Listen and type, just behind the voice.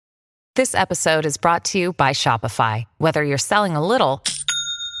This episode is brought to you by Shopify. Whether you're selling a little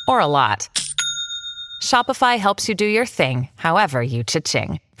or a lot, Shopify helps you do your thing, however you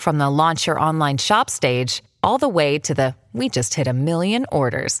cha-ching. From the launch your online shop stage, all the way to the we just hit 1 million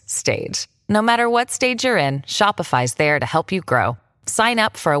orders stage. No matter what stage you're in, Shopify's there to help you grow. Sign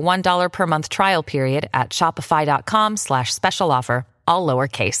up for a $1 per month trial period at shopify.com/special offer, all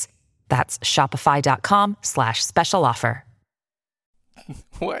lowercase. That's shopify.com/special offer.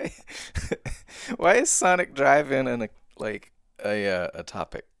 Why is Sonic Drive-In a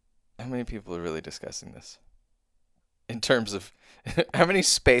topic? How many people are really discussing this? In terms of how many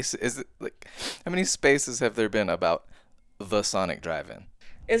spaces have there been about the Sonic Drive-In?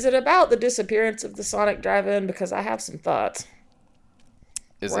 Is it about the disappearance of the Sonic Drive-In? Because I have some thoughts.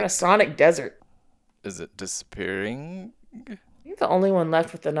 We're in a Sonic desert. Is it disappearing? I think the only one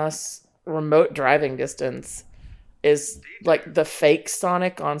left within us remote driving distance is like the fake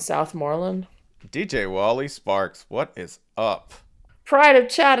Sonic on Southmoreland. DJ Wally Sparks, what is up? Pride of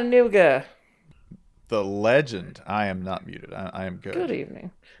Chattanooga. The legend. I am not muted. I am good. Good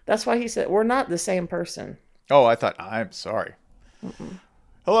evening. That's why he said we're not the same person. Oh, I thought I'm sorry.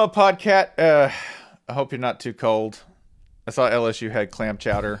 Hello, Podcat. I hope you're not too cold. I saw LSU had clam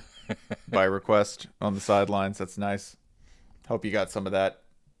chowder by request on the sidelines. That's nice. Hope you got some of that.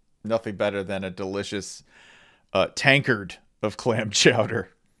 Nothing better than a delicious tankard of clam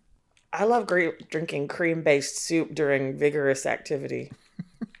chowder. I love drinking cream-based soup during vigorous activity.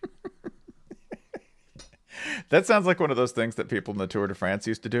 That sounds like one of those things that people in the Tour de France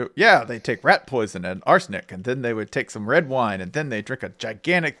used to do. Yeah, they take rat poison and arsenic, and then they would take some red wine, and then they drink a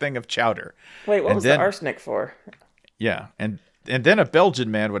gigantic thing of chowder. Wait, what was the arsenic for? Yeah, and then a Belgian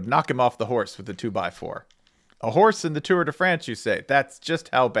man would knock him off the horse with a 2x4. A horse in the Tour de France, you say? That's just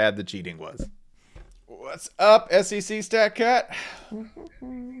how bad the cheating was. What's up, SEC Stat Cat?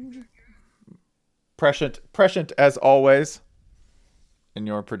 Prescient as always in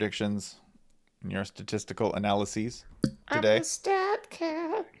your predictions, in your statistical analyses today. I'm a Stat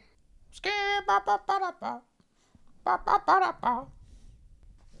Cat.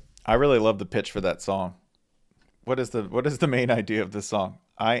 I really love the pitch for that song. What is the main idea of this song?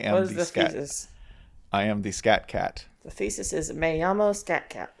 I am the scat. Thesis? I am the Scat Cat. The thesis is Me llamo Scat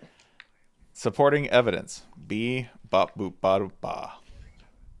Cat. Supporting evidence. B bop boop ba doop ba.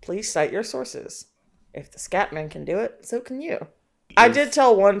 Please cite your sources. If the Scatman can do it, so can you. I did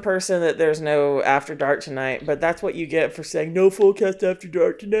tell one person that there's no After Dark tonight, but that's what you get for saying no Fullcast After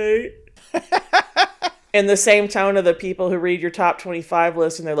Dark tonight. In the same tone of the people who read your top 25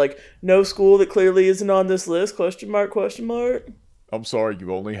 list and they're like, no school that clearly isn't on this list, question mark, question mark. I'm sorry,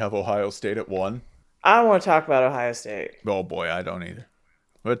 you only have Ohio State at 1? I don't want to talk about Ohio State. Oh boy, I don't either.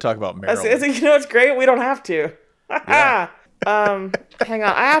 We're going to talk about Maryland. You know, it's great. We don't have to. Yeah. Hang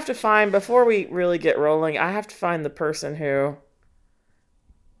on. I have to find, before we really get rolling, I have to find the person who,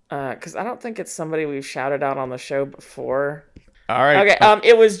 because I don't think it's somebody we've shouted out on the show before. All right. Okay.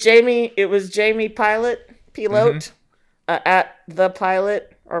 It was Jamie Pilot, at the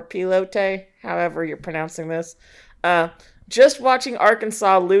Pilot or Pilote, however you're pronouncing this. Just watching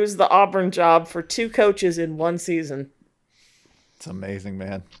Arkansas lose the Auburn job for 2 coaches in 1 season. It's amazing,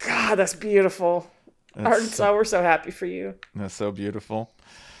 man. God, that's beautiful. Arkansas, we're so happy for you. That's so beautiful.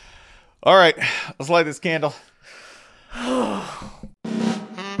 All right, let's light this candle.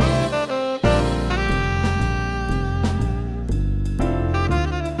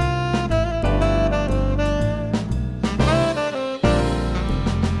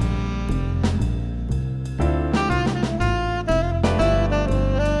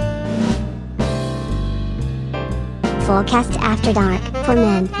 Fullcast After Dark for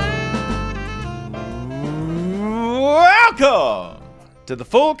men. Welcome to the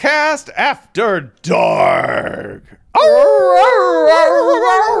Fullcast After Dark.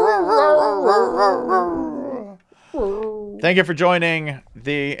 Thank you for joining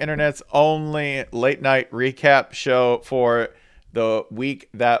the internet's only late night recap show for the week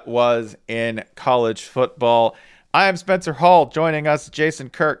that was in college football. I am Spencer Hall. Joining us, Jason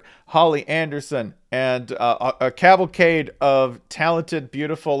Kirk, Holly Anderson, and a cavalcade of talented,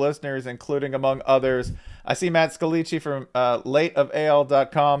 beautiful listeners, including, among others, I see Matt Scalici from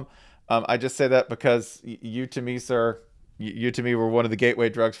lateofal.com. I just say that because you to me, sir, you to me were one of the gateway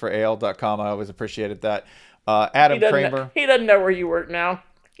drugs for AL.com. I always appreciated that. Adam Kramer. He doesn't know where you work now.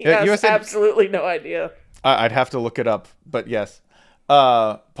 He has absolutely no idea. I'd have to look it up, but yes.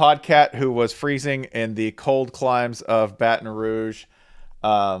 Podcat, who was freezing in the cold climes of Baton Rouge.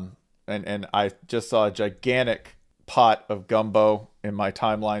 And I just saw a gigantic pot of gumbo in my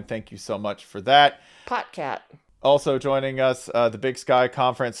timeline. Thank you so much for that. Podcat. Also joining us, the Big Sky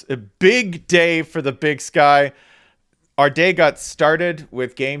Conference. A big day for the Big Sky. Our day got started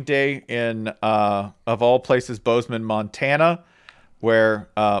with game day in, of all places, Bozeman, Montana, where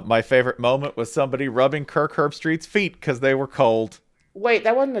my favorite moment was somebody rubbing Kirk Herbstreit's feet because they were cold. Wait,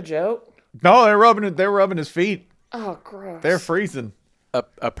 that wasn't a joke? No, they were rubbing his feet. Oh, gross. They're freezing.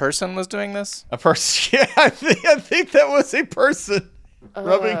 A person was doing this? A person? Yeah, I think that was a person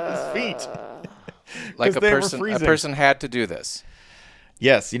rubbing his feet. Like a person had to do this.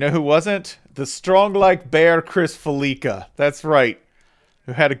 Yes, you know who wasn't? The strong like bear Chris Felica. That's right.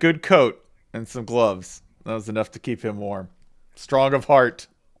 Who had a good coat and some gloves. That was enough to keep him warm. Strong of heart,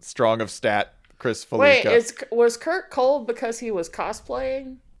 strong of stat, Chris Felica. Wait, was Kirk cold because he was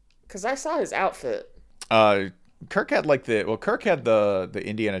cosplaying? Because I saw his outfit. Kirk had the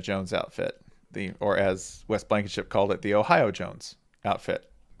Indiana Jones outfit, or as Wes Blankenship called it, the Ohio Jones outfit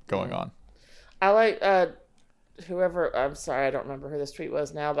going on. I like whoever, I'm sorry, I don't remember who this tweet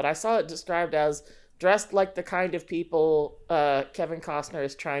was now, but I saw it described as dressed like the kind of people Kevin Costner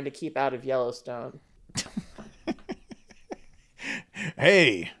is trying to keep out of Yellowstone.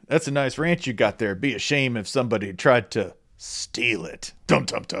 Hey, that's a nice ranch you got there. Be a shame if somebody tried to steal it. Dum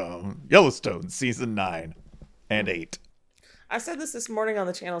dum dum. Yellowstone season 9 and 8. I said this morning on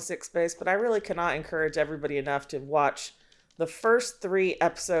the Channel 6 space, but I really cannot encourage everybody enough to watch the first 3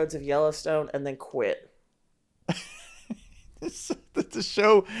 episodes of Yellowstone and then quit. It's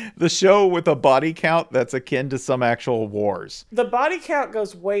the show with a body count that's akin to some actual wars. The body count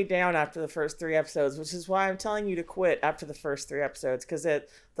goes way down after the first 3 episodes, which is why I'm telling you to quit after the first 3 episodes, because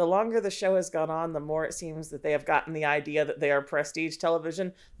the longer the show has gone on, the more it seems that they have gotten the idea that they are prestige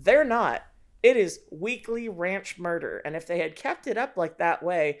television. They're not. It is weekly ranch murder. And if they had kept it up like that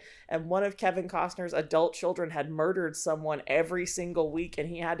way, and one of Kevin Costner's adult children had murdered someone every single week and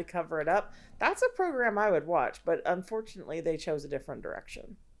he had to cover it up, that's a program I would watch. But unfortunately, they chose a different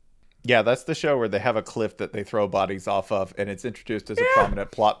direction. Yeah, that's the show where they have a cliff that they throw bodies off of, and it's introduced as a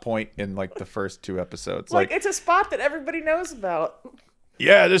prominent plot point in like the first 2 episodes. Like it's a spot that everybody knows about.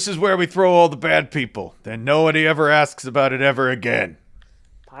 Yeah, this is where we throw all the bad people. Then nobody ever asks about it ever again.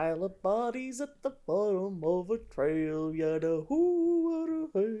 Pile of bodies at the bottom of a trail, yada hoo, wada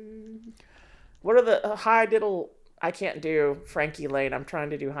hey. What are the high diddle? I can't do Frankie Lane. I'm trying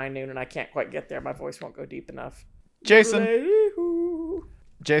to do High Noon, and I can't quite get there. My voice won't go deep enough. Jason,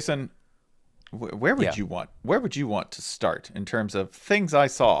 where would you want to start in terms of things I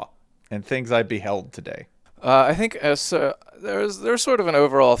saw and things I beheld today? I think there's sort of an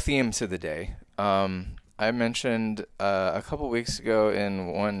overall theme to the day. I mentioned a couple weeks ago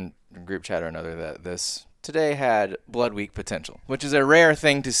in one group chat or another that this today had Blood Week potential, which is a rare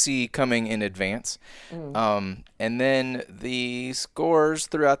thing to see coming in advance. And then the scores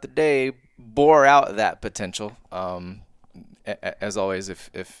throughout the day bore out that potential. As always, if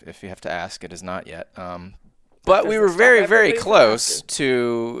you have to ask, it is not yet. But we were very, very close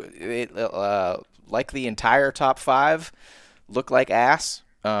to it. Like the entire top 5 looked like ass.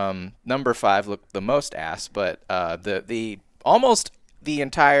 Number 5 looked the most ass, but the almost the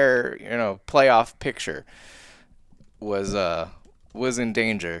entire playoff picture was in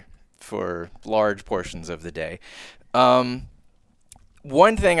danger for large portions of the day.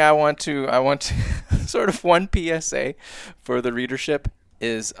 One thing I want to sort of one PSA for the readership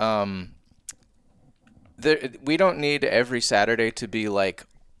is we don't need every Saturday to be like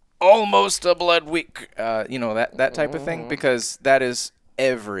almost a Blood Week, that type of thing, because that is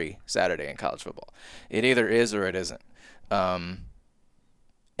every Saturday in college football. It either is or it isn't. And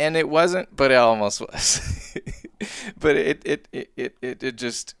it wasn't, but it almost was. But it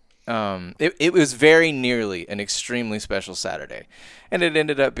just it was very nearly an extremely special Saturday, and it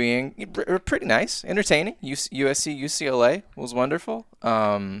ended up being pretty nice, entertaining. USC UCLA was wonderful.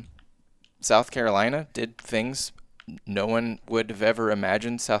 South Carolina did things no one would have ever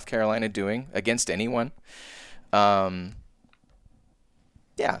imagined South Carolina doing against anyone.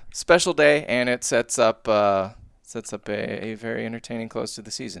 Special day, and it sets up a very entertaining close to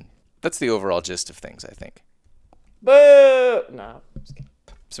the season. That's the overall gist of things, I think. Boo! No.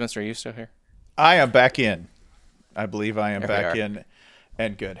 Spencer, are you still here? I am back in. I believe I am back in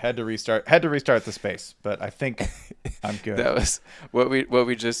and good. Had to restart the space, but I think I'm good. That was what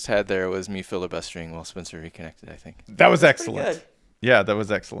we just had there was me filibustering while Spencer reconnected, I think. That was excellent. Yeah, that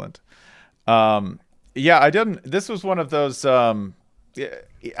was excellent. I didn't. This was one of those.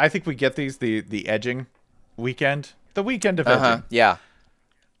 I think we get these the edging weekend, the weekend of edging. Yeah,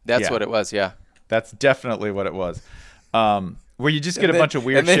 that's what it was. Yeah, that's definitely what it was. where you just get a bunch of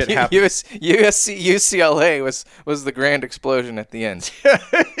weird and then shit happen. UCLA was the grand explosion at the end.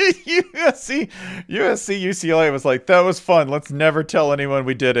 UCLA was like, that was fun. Let's never tell anyone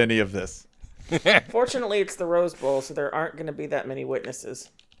we did any of this. Fortunately, it's the Rose Bowl, so there aren't going to be that many witnesses.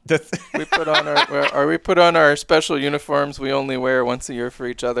 We put on our special uniforms we only wear once a year for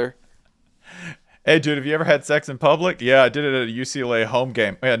each other. Hey, dude, have you ever had sex in public? Yeah, I did it at a UCLA home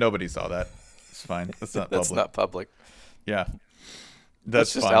game. Yeah, nobody saw that. It's fine. That's not public. That's not public. Yeah.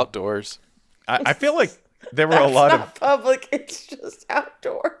 That's just fine. Outdoors. I feel like there were a lot of public. It's just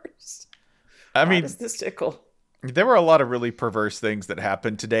outdoors. I mean, does this tickle? There were a lot of really perverse things that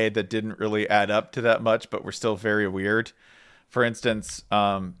happened today that didn't really add up to that much, but were still very weird. For instance,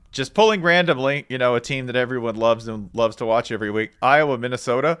 just pulling randomly, a team that everyone loves and loves to watch every week, Iowa,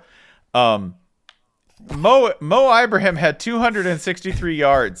 Minnesota. Mo Ibrahim had 263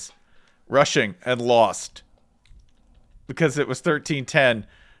 yards rushing and lost because it was 13-10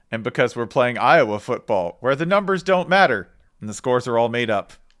 and because we're playing Iowa football where the numbers don't matter and the scores are all made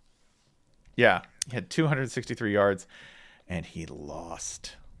up. Yeah, he had 263 yards and he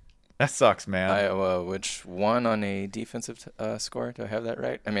lost. That sucks, man. Iowa, which won on a defensive score. Do I have that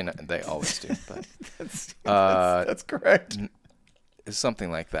right? I mean, they always do, but that's correct. It's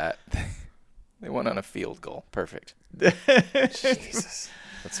something like that. They won on a field goal. Perfect. Jesus.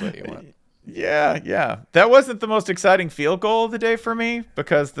 That's what you want. Yeah. That wasn't the most exciting field goal of the day for me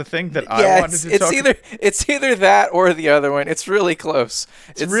because the thing that I wanted to talk about... It's either that or the other one. It's really close.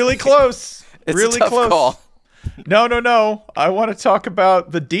 It's really close. It's really a tough close. Call. No. I want to talk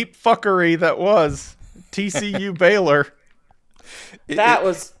about the deep fuckery that was TCU Baylor. That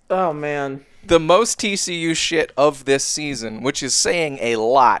was... Oh, man. The most TCU shit of this season, which is saying a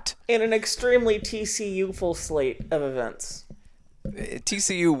lot. In an extremely TCU-ful slate of events.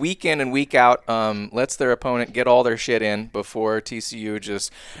 TCU week in and week out lets their opponent get all their shit in before TCU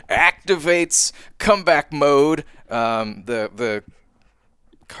just activates comeback mode. The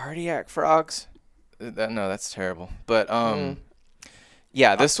cardiac frogs. No, that's terrible. But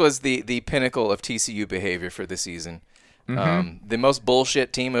yeah, this was the pinnacle of TCU behavior for the season. Mm-hmm. The most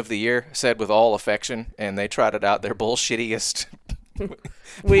bullshit team of the year, said with all affection, and they trotted out their bullshittiest.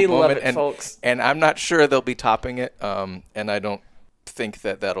 We love it, folks. And I'm not sure they'll be topping it. And I don't think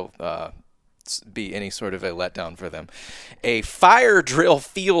that'll be any sort of a letdown for them. A fire drill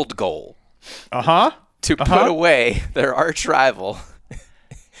field goal. To put away their arch rival.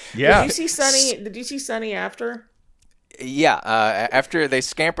 Yeah. Did you see Sonny after? Yeah. After they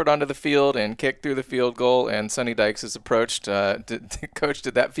scampered onto the field and kicked through the field goal, and Sonny Dykes is approached, Coach,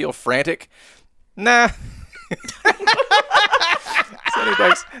 did that feel frantic? Nah.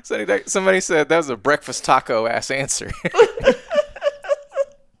 Sonny Dykes. Somebody said that was a breakfast taco ass answer.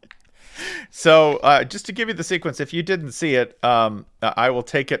 So just to give you the sequence, if you didn't see it, I will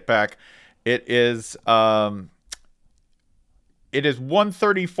take it back. It is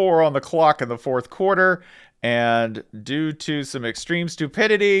 1:34 on the clock in the fourth quarter, and due to some extreme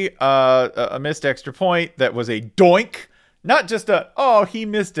stupidity, a missed extra point that was a doink, not just he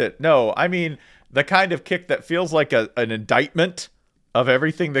missed it. No, I mean the kind of kick that feels like an indictment of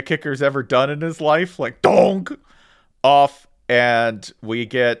everything the kicker's ever done in his life, like donk off, and we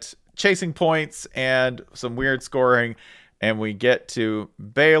get chasing points and some weird scoring, and we get to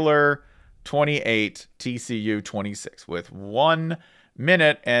Baylor 28, TCU 26 with 1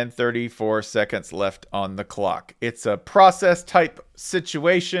 minute and 34 seconds left on the clock. It's a process type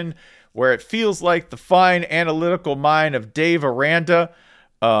situation where it feels like the fine analytical mind of Dave Aranda,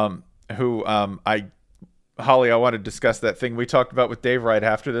 who Holly, I want to discuss that thing we talked about with Dave right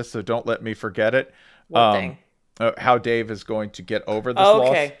after this, so don't let me forget it. What thing? How Dave is going to get over this loss.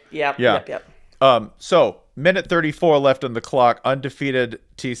 Okay. Yep. So, minute 34 left on the clock. Undefeated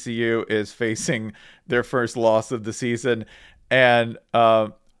TCU is facing their first loss of the season. And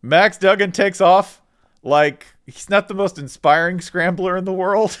Max Duggan takes off like he's not the most inspiring scrambler in the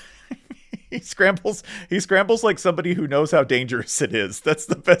world. He scrambles like somebody who knows how dangerous it is. That's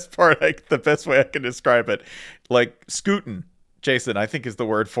the best part, the best way I can describe it. Like scooting, Jason, I think is the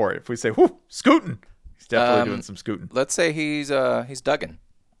word for it. If we say, whoo, scooting, he's definitely doing some scooting. Let's say he's Duggan.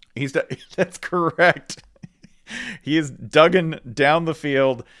 That's correct. He is Duggan down the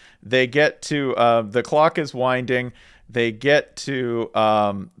field. They get to the clock is winding. They get to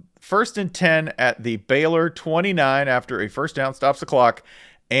 1st and 10 at the Baylor 29 after a first down stops the clock.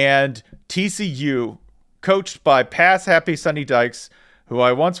 And TCU, coached by pass-happy Sonny Dykes, who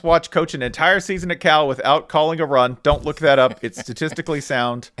I once watched coach an entire season at Cal without calling a run. Don't look that up. It's statistically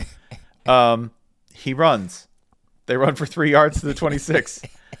sound. He runs. They run for 3 yards to the 26.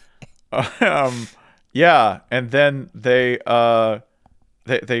 Yeah, and then they run,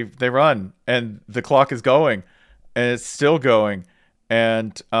 and the clock is going, and it's still going,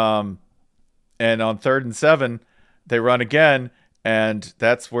 and on 3rd and 7, they run again, and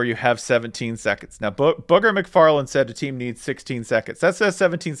that's where you have 17 seconds. Now, Booger McFarland said a team needs 16 seconds. That says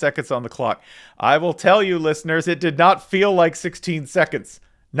 17 seconds on the clock. I will tell you, listeners, it did not feel like 16 seconds.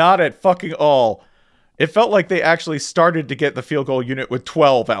 Not at fucking all. It felt like they actually started to get the field goal unit with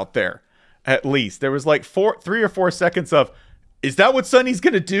 12 out there, at least. There was like 3 or 4 seconds of, is that what Sonny's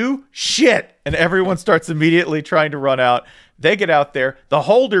going to do? Shit. And everyone starts immediately trying to run out. They get out there. The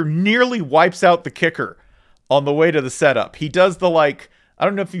holder nearly wipes out the kicker on the way to the setup. He does the I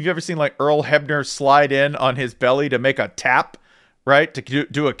don't know if you've ever seen like Earl Hebner slide in on his belly to make a tap, right? To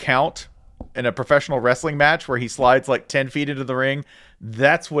do a count in a professional wrestling match where he slides like 10 feet into the ring.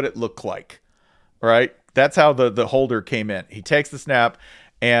 That's what it looked like, right? That's how the holder came in. He takes the snap,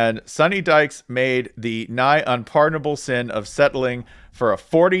 and Sonny Dykes made the nigh unpardonable sin of settling for a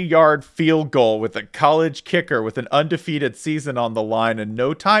 40-yard field goal with a college kicker with an undefeated season on the line and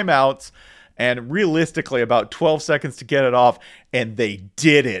no timeouts, and realistically about 12 seconds to get it off, and they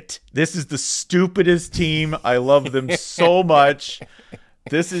did it. This is the stupidest team. I love them so much.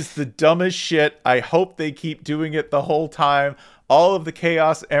 This is the dumbest shit. I hope they keep doing it the whole time. All of the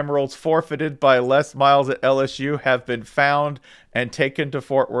Chaos Emeralds forfeited by Les Miles at LSU have been found and taken to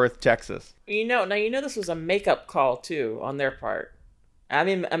Fort Worth, Texas. Now this was a makeup call, too, on their part. I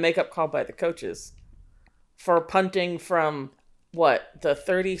mean, a makeup call by the coaches for punting from... What, the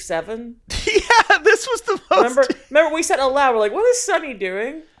 37? Yeah, this was the most... Remember we said aloud, we're like, what is Sonny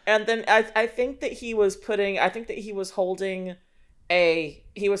doing? And then I think that he was holding a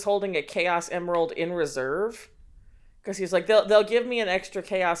Chaos Emerald in reserve. Because he's like, they'll give me an extra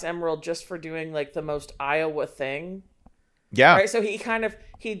Chaos Emerald just for doing like the most Iowa thing. Yeah. Right, so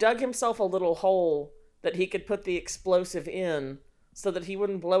he dug himself a little hole that he could put the explosive in so that he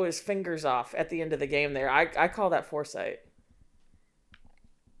wouldn't blow his fingers off at the end of the game there. I call that foresight.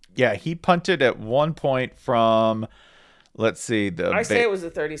 Yeah, he punted at one point from, let's see. I say it was the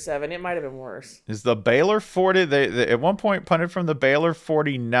 37. It might have been worse. Is the Baylor 40? They at one point punted from the Baylor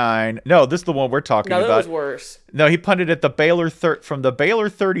 49. No, this is the one we're talking about. No, that was worse. No, he punted at the Baylor from the Baylor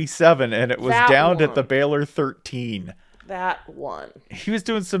 37, and it was downed at the Baylor 13. That one. He was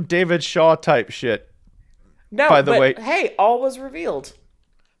doing some David Shaw type shit. No, by the way, hey, all was revealed.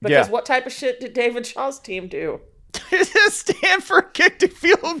 Because what type of shit did David Shaw's team do? Stanford kicked a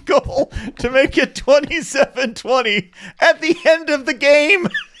field goal to make it 27-20 at the end of the game.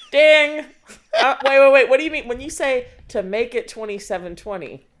 Ding! Wait. What do you mean when you say to make it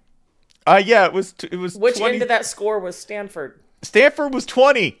 27-20? Yeah, it was. Which 20... end of that score was Stanford? Stanford was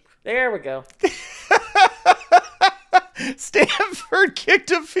 20. There we go. Stanford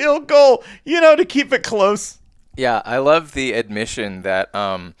kicked a field goal, to keep it close. Yeah, I love the admission that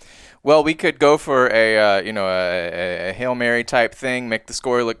well, we could go for a Hail Mary type thing, make the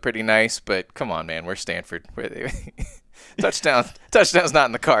score look pretty nice, but come on, man, we're Stanford. Touchdown's not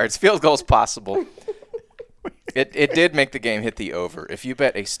in the cards. Field goal's possible. It did make the game hit the over. If you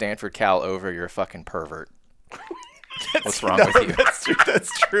bet a Stanford Cal over, you're a fucking pervert. What's wrong with you?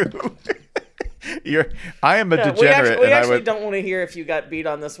 That's true. I am a degenerate. We actually don't want to hear if you got beat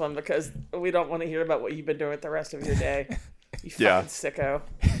on this one because we don't want to hear about what you've been doing with the rest of your day. You fucking sicko.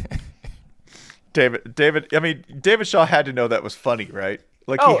 David Shaw had to know that was funny, right?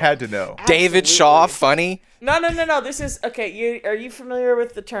 He had to know. Absolutely. David Shaw funny? No. This is okay. Are you familiar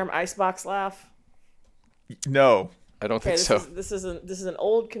with the term icebox laugh? No, I don't think so. This is an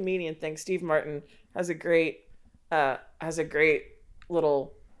old comedian thing. Steve Martin has a great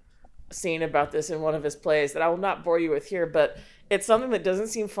little scene about this in one of his plays that I will not bore you with here, but it's something that doesn't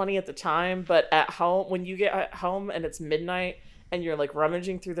seem funny at the time, but at home, when you get at home and it's midnight and you're like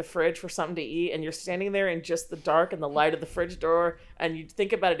rummaging through the fridge for something to eat and you're standing there in just the dark and the light of the fridge door and you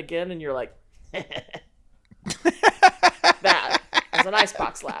think about it again and you're like that is an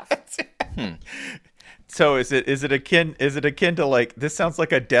icebox laugh. So is it akin to like, this sounds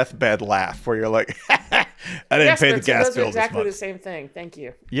like a deathbed laugh where you're like, I didn't pay the gas bill this month. Exactly the same thing. Thank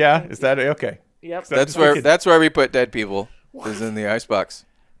you. Yeah, is that okay? Yep. That's where we put dead people. Is in the icebox.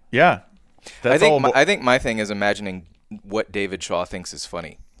 Yeah. I think my thing is imagining what David Shaw thinks is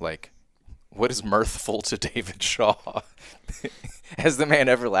funny. Like, what is mirthful to David Shaw? Has the man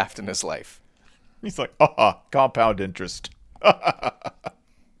ever laughed in his life? He's like, compound interest.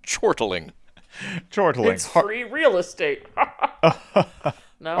 Chortling. It's free real estate.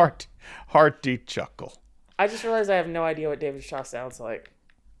 No. Hearty chuckle. I just realized I have no idea what David Shaw sounds like.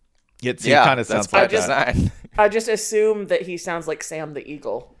 He kind of sounds like that. I just assume that he sounds like Sam the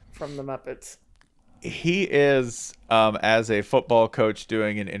Eagle from the Muppets. he is, as a football coach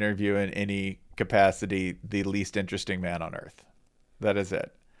doing an interview in any capacity, the least interesting man on earth. That is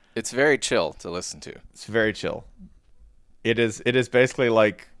it. It's very chill to listen to. It's very chill. It is basically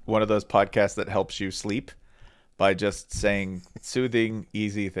like one of those podcasts that helps you sleep by just saying soothing,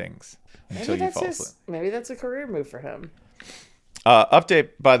 easy things until you fall asleep. Maybe that's a career move for him. Update,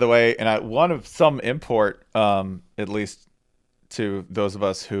 by the way, and one of some import, at least to those of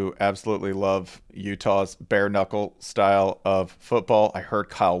us who absolutely love Utah's bare knuckle style of football. I heard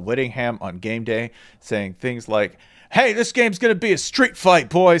Kyle Whittingham on game day saying things like, "Hey, this game's going to be a street fight,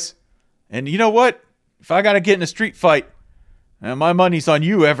 boys. And you know what? If I got to get in a street fight, my money's on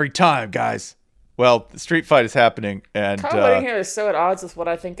you every time, guys." Well, the street fight is happening. And Kyle Whittingham is so at odds with what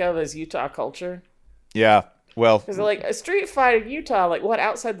I think of as Utah culture. Yeah. Well, because like a street fight in Utah, like what,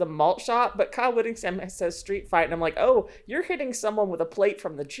 outside the malt shop? But Kyle Whittingham says street fight, and I'm like, oh, you're hitting someone with a plate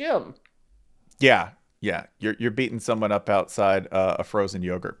from the gym. Yeah, you're beating someone up outside a frozen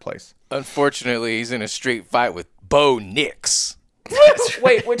yogurt place. Unfortunately, he's in a street fight with Bo Nix.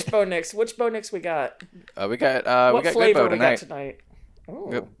 Wait, which Bo Nix? Which Bo Nix we got? We got what good flavor Bo tonight. We got tonight?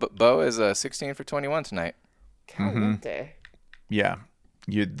 Oh. Bo is 16 for 21 tonight. Caliente. Yeah.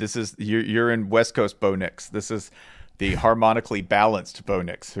 You're in West Coast Bo Nix. This is the harmonically balanced Bo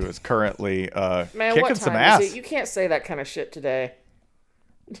Nix, who is currently kicking some ass. You can't say that kind of shit today.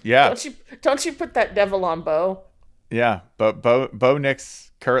 Yeah. Don't you put that devil on Bo? Yeah, but Bo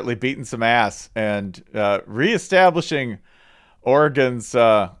Nix currently beating some ass and reestablishing Oregon's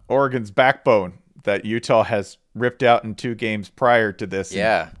backbone that Utah has ripped out in 2 games prior to this.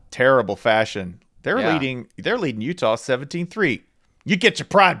 Yeah. In terrible fashion. They're leading Utah 17-3. You get your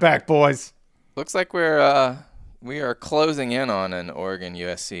pride back, boys. Looks like we are closing in on an Oregon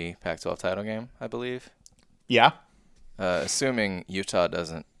USC Pac-12 title game, I believe. Yeah. Assuming Utah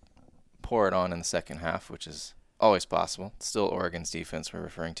doesn't pour it on in the second half, which is always possible. It's still Oregon's defense we're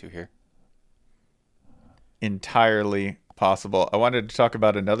referring to here. Entirely possible. I wanted to talk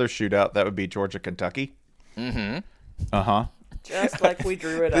about another shootout. That would be Georgia-Kentucky. Mm-hmm. Uh-huh. Just like we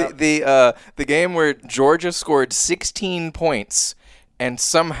drew it up. The game where Georgia scored 16 points and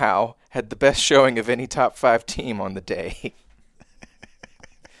somehow had the best showing of any top 5 team on the day.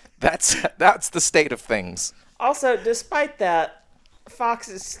 That's the state of things. Also, despite that, Fox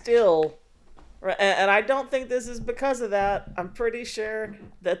is still, and I don't think this is because of that. I'm pretty sure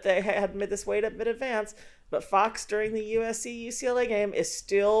that they had made this weight up in advance. But Fox, during the USC-UCLA game, is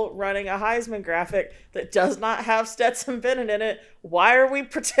still running a Heisman graphic that does not have Stetson Bennett in it. Why are we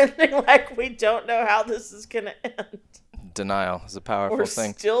pretending like we don't know how this is going to end? Denial is a powerful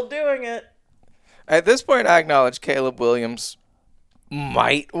thing. We're still doing it. At this point, I acknowledge Caleb Williams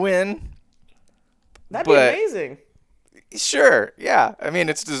might win. That'd be amazing. Sure, yeah. I mean,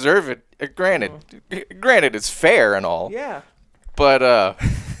 it's deserved. Granted, it's fair and all. Yeah. But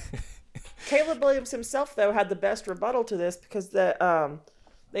Caleb Williams himself, though, had the best rebuttal to this because they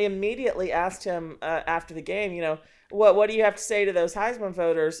immediately asked him after the game, what do you have to say to those Heisman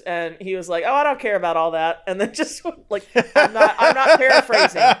voters? And he was like, "Oh, I don't care about all that." And then just like, I'm not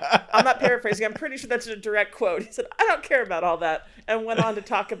paraphrasing. I'm pretty sure that's a direct quote. He said, "I don't care about all that," and went on to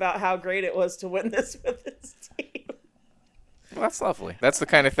talk about how great it was to win this with his team. Well, that's lovely. That's the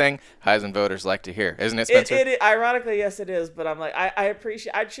kind of thing Heisman voters like to hear, isn't it, Spencer? Ironically, yes, it is. But I'm like,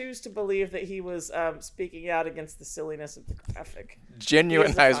 I choose to believe that he was speaking out against the silliness of the graphic.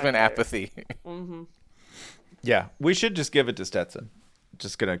 Genuine Heisman apathy. Mm-hmm. Yeah, we should just give it to Stetson.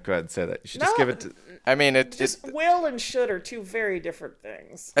 Just gonna go ahead and say that. You should just give it to. I mean, will and should are 2 very different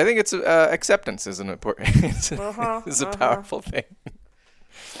things. I think it's acceptance is an important. It's a powerful thing.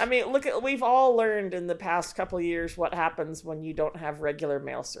 I mean, we've all learned in the past couple of years what happens when you don't have regular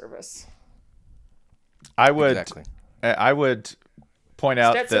mail service. I would point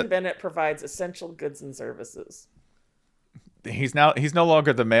out Stetson that Bennett provides essential goods and services. He's no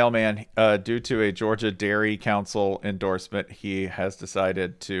longer the mailman due to a Georgia Dairy Council endorsement. He has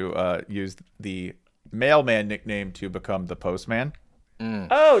decided to use the mailman nickname to become the postman.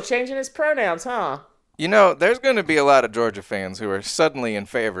 Oh, changing his pronouns, huh? There's going to be a lot of Georgia fans who are suddenly in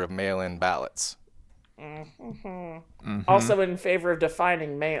favor of mail-in ballots. Mm-hmm. Mm-hmm. Also in favor of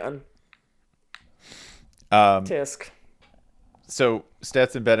defining man. Tisk. So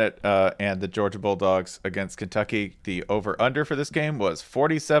Stetson Bennett and the Georgia Bulldogs against Kentucky, the over-under for this game was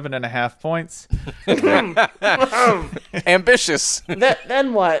 47.5 points. Ambitious.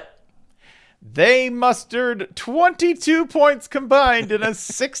 Then what? They mustered 22 points combined in a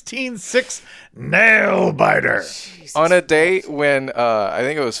 16-6 nail-biter. On a day when I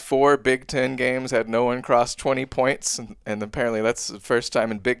think it was 4 Big Ten games had no one cross 20 points, and apparently that's the first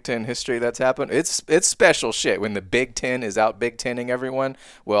time in Big Ten history that's happened. It's special shit when the Big Ten is out Big Tenning everyone.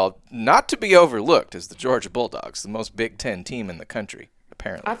 Well, not to be overlooked is the Georgia Bulldogs, the most Big Ten team in the country,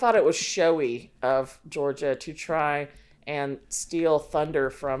 apparently. I thought it was showy of Georgia to try and steal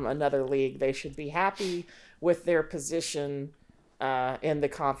thunder from another league. They should be happy with their position in the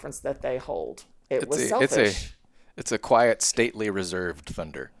conference that they hold. It was selfish. It's a quiet, stately, reserved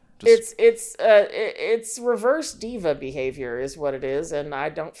thunder. It's reverse diva behavior is what it is, and I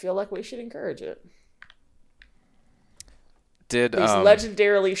don't feel like we should encourage it. These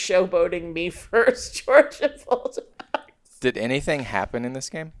legendarily showboating me first Georgia Bulldogs. Did anything happen in this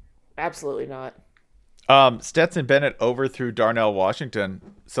game? Absolutely not. Stetson Bennett overthrew Darnell Washington,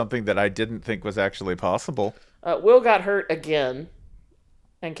 something that I didn't think was actually possible. Will got hurt again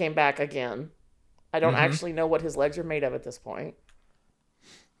and came back again. I don't actually know what his legs are made of at this point.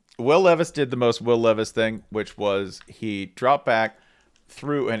 Will Levis did the most Will Levis thing, which was he dropped back,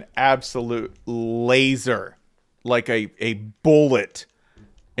 threw an absolute laser, like a bullet,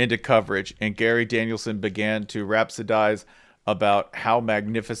 into coverage, and Gary Danielson began to rhapsodize about how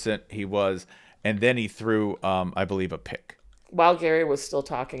magnificent he was, and then he threw, I believe, a pick. While Gary was still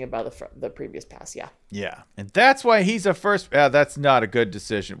talking about the previous pass, yeah. Yeah, and that's why he's a first. That's not a good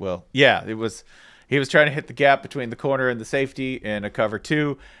decision, Will. Yeah, it was. He was trying to hit the gap between the corner and the safety in a cover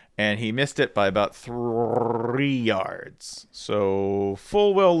 2, and he missed it by about 3 yards. So,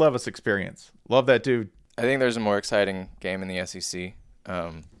 full Will Levis experience. Love that dude. I think there's a more exciting game in the SEC,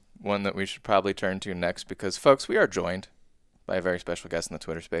 one that we should probably turn to next because, folks, we are joined by a very special guest in the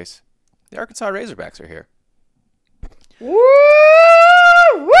Twitter space. The Arkansas Razorbacks are here. Woo-wee!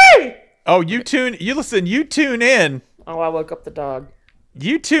 Oh, you tune in. Oh, I woke up the dog.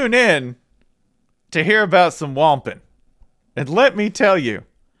 You tune in to hear about some Wampin'. And let me tell you.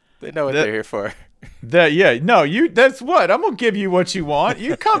 They know what they're here for. That's what. I'm going to give you what you want.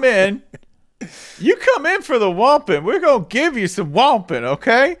 You come in. You come in for the Wampin'. We're going to give you some Wampin',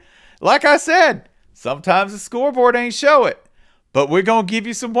 okay? Like I said, sometimes the scoreboard ain't show it. But we're going to give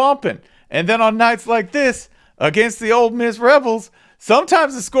you some Wampin'. And then on nights like this, against the Ole Miss Rebels,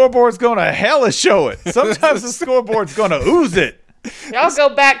 sometimes the scoreboard's going to hella show it. Sometimes the scoreboard's going to ooze it. Y'all go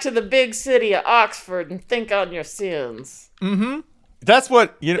back to the big city of Oxford and think on your sins. Mm-hmm. That's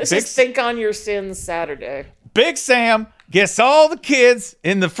what, This is Think on Your Sins Saturday. Big Sam gets all the kids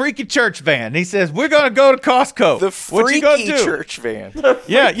in the freaky church van. He says, we're going to go to Costco. The freaky church van.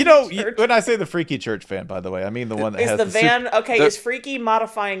 Yeah, when I say the freaky church van, by the way, I mean the one that has the van. Is freaky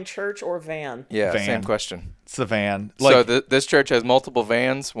modifying church or van? Yeah, van. Same question. It's the van. So this church has multiple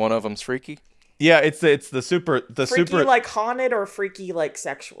vans. One of them's freaky? Yeah, it's the super freaky like haunted or freaky like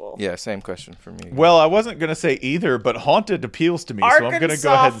sexual. Yeah, same question for me. Well, I wasn't gonna say either, but haunted appeals to me, so I'm gonna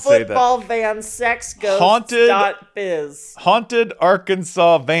go ahead and say that. Arkansas football van sex ghost.biz. Haunted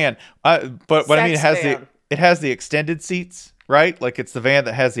Arkansas van. But what I mean, it has the extended seats, right? Like it's the van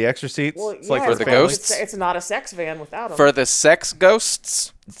that has the extra seats. Well, it's like for the ghosts. It's not a sex van without them. For the sex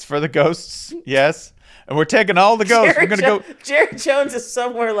ghosts. It's for the ghosts. Yes, and we're taking all the ghosts. We're gonna go. Jerry Jones is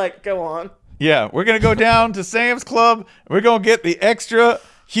somewhere like go on. Yeah, we're going to go down to Sam's Club. We're going to get the extra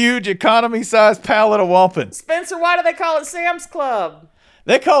huge economy-sized pallet of Wampin'. Spencer, why do they call it Sam's Club?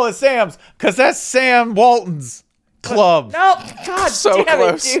 They call it Sam's because that's Sam Walton's club. No, God so damn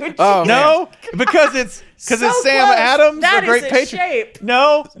close. it, dude. Oh, no, because it's Sam close. Adams, that the great is patron. Shape.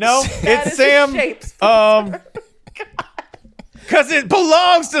 No, it's Sam. Because it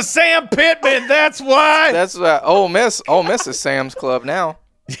belongs to Sam Pittman. That's why. That's Ole Miss. Ole Miss is Sam's Club now.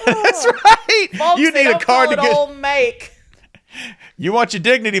 That's right. Folks, you need a card to get. Old make. You want your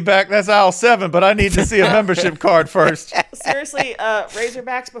dignity back? That's aisle 7, but I need to see a membership card first. Seriously,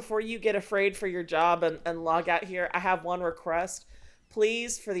 Razorbacks, before you get afraid for your job and log out here, I have one request.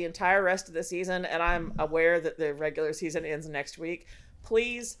 Please, for the entire rest of the season, and I'm aware that the regular season ends next week,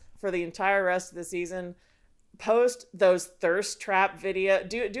 please, for the entire rest of the season, post those thirst trap video.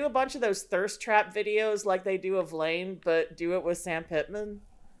 Do a bunch of those thirst trap videos like they do of Lane, but do it with Sam Pittman.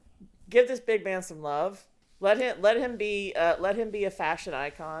 Give this big man some love. Let him be a fashion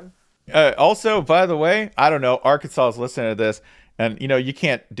icon. Also, by the way, I don't know, Arkansas is listening to this, and you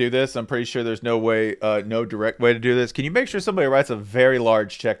can't do this. I'm pretty sure there's no direct way to do this. Can you make sure somebody writes a very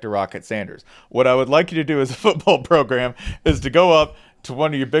large check to Rocket Sanders? What I would like you to do as a football program is to go up to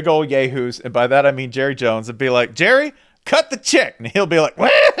one of your big old yahoos, and by that I mean Jerry Jones, and be like, Jerry, cut the check, and he'll be like,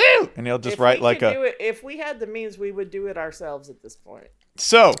 woohoo, and he'll just write like if we had the means, we would do it ourselves at this point.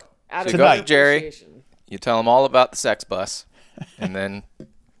 So Out So of you go Tonight. to Jerry. appreciation. You tell him all about the sex bus, and then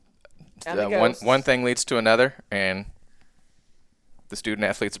And the one ghosts. thing leads to another, and the student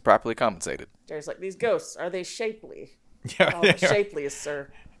athletes are properly compensated. Jerry's like, these ghosts, are they shapely? Yeah, Oh, they the are. shapeliest, sir.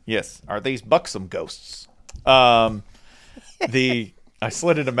 Yes. Are these buxom ghosts? I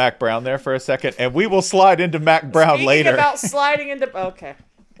slid into Mac Brown there for a second, and we will slide into Mac Brown Speaking later. about sliding into... Okay,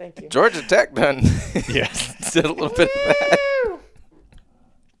 thank you. Georgia Tech done Yes. did a little bit of that. Woo!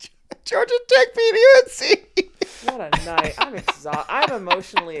 Georgia Tech beat UNC. What a night. I'm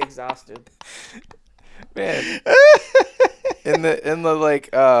emotionally exhausted. Man, in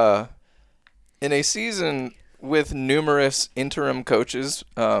a season with numerous interim coaches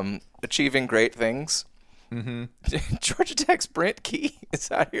achieving great things, Georgia Tech's Brent Key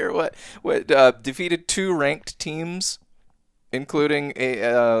is out here. What defeated 2 ranked teams, including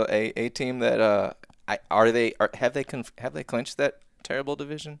a team that have they clinched that terrible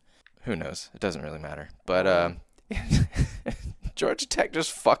division? Who knows? It doesn't really matter. But Georgia Tech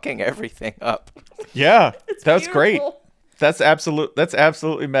just fucking everything up. Yeah, that's great. Beautiful. That's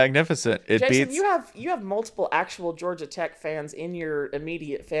absolutely magnificent. It Jason, beats. you have multiple actual Georgia Tech fans in your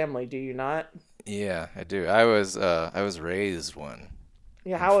immediate family, do you not? Yeah, I do. I was raised one.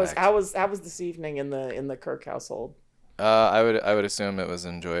 Yeah, fact. how was this evening in the Kirk household? I would assume it was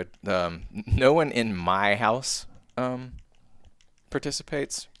enjoyed. No one in my house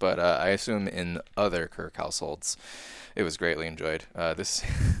participates, but I assume in other Kirk households, it was greatly enjoyed. This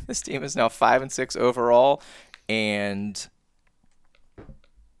team is now 5-6 overall, and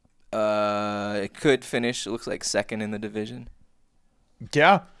it could finish. It looks like second in the division.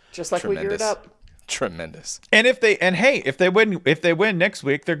 Yeah. Just like we geared Tremendous. up. Tremendous. And if they win next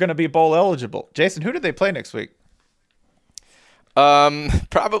week, they're going to be bowl eligible. Jason, who do they play next week?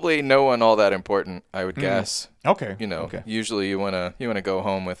 Probably no one all that important, I would guess. Okay. Okay. Usually you wanna go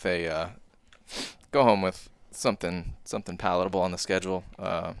home with something palatable on the schedule. They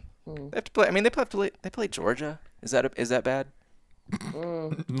have to play. I mean, they play Georgia. Is that bad?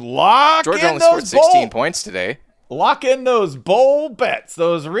 Lock Georgia in only scored those 16 points today. Lock in those bowl bets,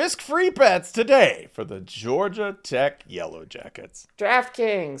 those risk-free bets today for the Georgia Tech Yellow Jackets.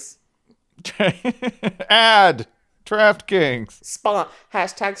 DraftKings. Add DraftKings. Spawn.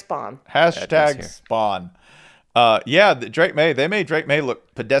 Hashtag spawn. Hashtag here. spawn. Drake May. They made Drake May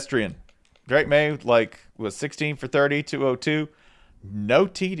look pedestrian. Drake May was 16 for 30, 202, no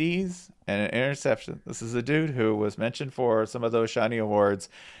TDs and an interception. This is a dude who was mentioned for some of those shiny awards,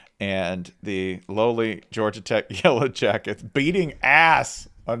 and the lowly Georgia Tech Yellow Jackets beating ass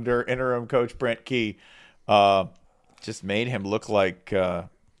under interim coach Brent Key. Just made him look like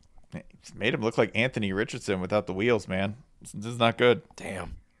Anthony Richardson without the wheels, man. This is not good.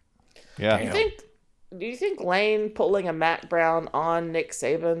 Damn. Yeah. Do you think Lane pulling a Mac Brown on Nick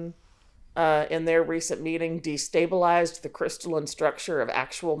Saban in their recent meeting destabilized the crystalline structure of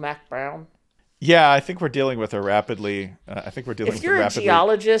actual Mac Brown? Yeah, I think we're dealing with a rapidly. If you're a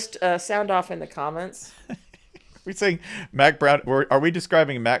geologist, sound off in the comments. We're saying Mac Brown. Are we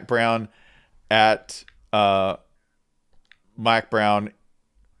describing Mac Brown as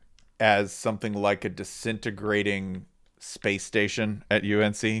something like a disintegrating space station at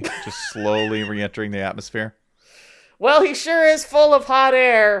UNC, just slowly re-entering the atmosphere? Well, he sure is full of hot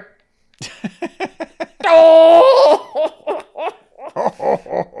air. Oh!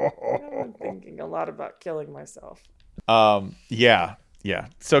 I'm thinking a lot about killing myself. Yeah.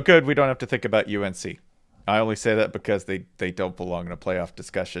 So good. We don't have to think about UNC. I only say that because they don't belong in a playoff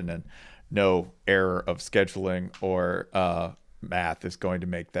discussion, and no error of scheduling or math is going to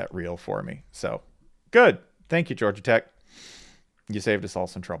make that real for me. So good. Thank you, Georgia Tech. You saved us all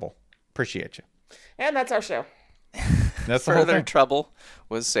some trouble. Appreciate you. And that's our show. That's the whole Further thing. trouble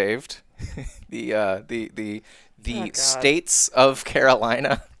was saved. The God. states of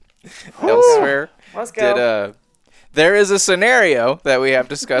Carolina elsewhere Let's go. did there is a scenario that we have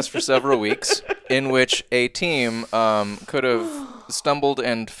discussed for several weeks in which a team could have stumbled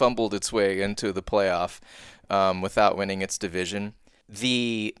and fumbled its way into the playoff without winning its division.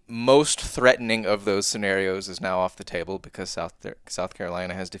 The most threatening of those scenarios is now off the table because South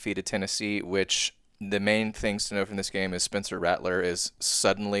Carolina has defeated Tennessee, which the main things to know from this game is Spencer Rattler is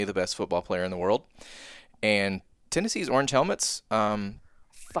suddenly the best football player in the world. And Tennessee's orange helmets,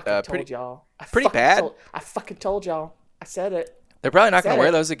 Told y'all. pretty bad. I fucking told y'all. I said it. they're probably not going Said to wear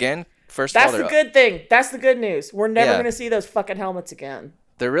it. those again. First That's of the all, good thing. That's the good news. We're never Yeah. going to see those fucking helmets again.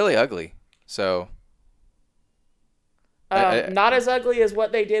 they're really ugly. So Not as ugly as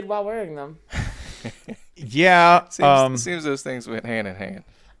what they did while wearing them. Yeah. seems those things went hand in hand.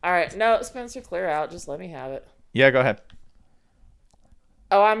 All right. No, Spencer, clear out. Just let me have it. Yeah, go ahead.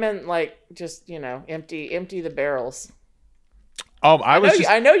 Oh, I meant like just empty the barrels.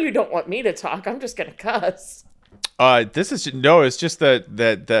 I know you don't want me to talk. I'm just gonna cuss. It's just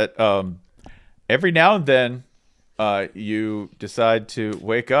that every now and then you decide to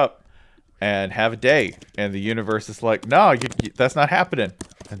wake up and have a day, and the universe is like, no, that's not happening.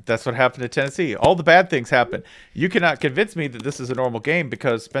 And that's what happened to Tennessee. All the bad things happen. You cannot convince me that this is a normal game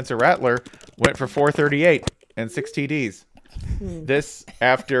because Spencer Rattler went for 438 and 6 TDs. This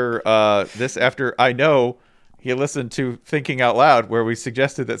after I know he listened to Thinking Out Loud, where we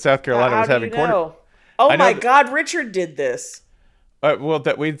suggested that South Carolina was having quarter. Oh my God, Richard did this.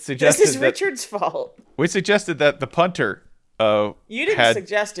 That we'd suggested. This is Richard's fault. We suggested that the punter. You didn't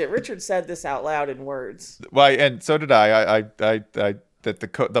suggest it. Richard said this out loud in words. Well, and so did I. That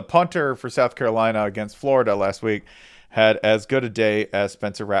the punter for South Carolina against Florida last week had as good a day as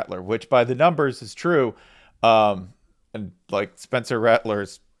Spencer Rattler, which by the numbers is true. And like Spencer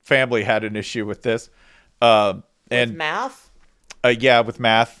Rattler's family had an issue with this. And math? Yeah, with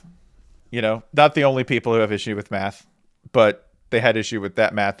math. Not the only people who have issue with math, but they had issue with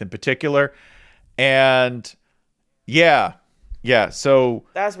that math in particular. And yeah. So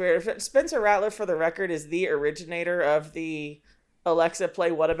that's weird. Spencer Rattler, for the record, is the originator of the Alexa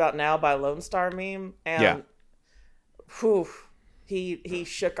play "What About Now" by Lone Star meme. And he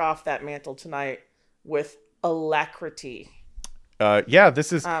shook off that mantle tonight with alacrity.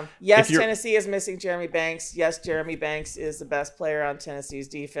 This is yes, Tennessee is missing Jeremy Banks. Yes, Jeremy Banks is the best player on Tennessee's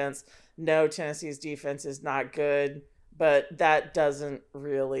defense. No, Tennessee's defense is not good, but that doesn't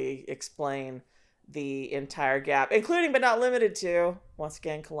really explain the entire gap, including but not limited to, once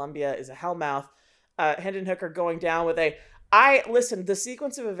again, Columbia is a hellmouth. Hendon Hooker going down with the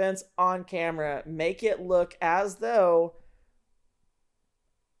sequence of events on camera make it look as though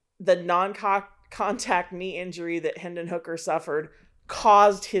the non-contact knee injury that Hendon Hooker suffered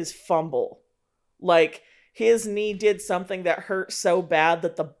caused his fumble. Like, his knee did something that hurt so bad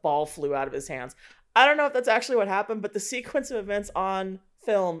that the ball flew out of his hands. I don't know if that's actually what happened, but the sequence of events on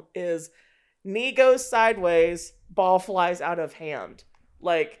film is knee goes sideways, ball flies out of hand.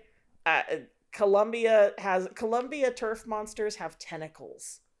 Like, Columbia turf monsters have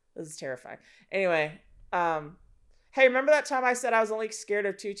tentacles. This is terrifying. Anyway, hey, remember that time I said I was only scared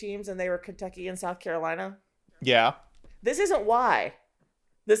of 2 teams and they were Kentucky and South Carolina? Yeah. This isn't why.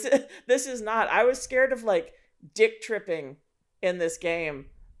 This is not. I was scared of like dick tripping in this game.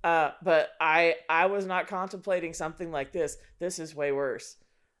 But I was not contemplating something like this. This is way worse.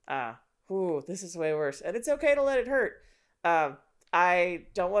 This is way worse. And it's okay to let it hurt. I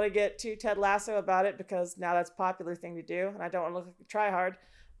don't want to get too Ted Lasso about it because now that's a popular thing to do. And I don't want to look like a tryhard.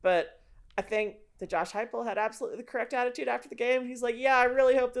 But I think that Josh Heupel had absolutely the correct attitude after the game. He's like, yeah, I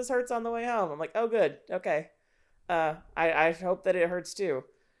really hope this hurts on the way home. I'm like, oh, good. Okay. I hope that it hurts too.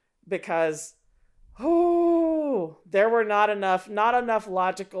 Because there were not enough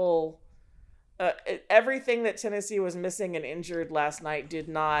logical. Everything that Tennessee was missing and injured last night did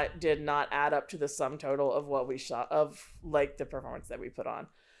not add up to the sum total of what we shot of like the performance that we put on,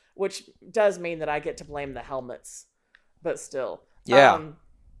 which does mean that I get to blame the helmets, but still, yeah.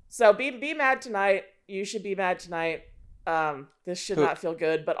 So be mad tonight. You should be mad tonight. This should not feel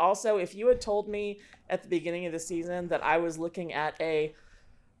good. But also, if you had told me at the beginning of the season that I was looking at a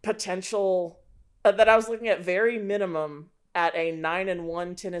potential, that I was looking at very minimum at a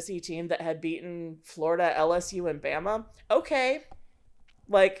 9-1 Tennessee team that had beaten Florida, LSU, and Bama, okay,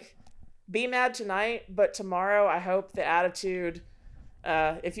 like, be mad tonight, but tomorrow I hope the attitude,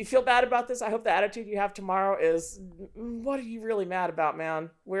 if you feel bad about this, I hope the attitude you have tomorrow is, what are you really mad about, man?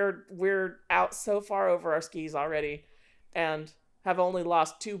 We're out so far over our skis already and have only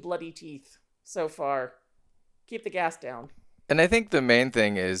lost 2 bloody teeth so far. Keep the gas down. And I think the main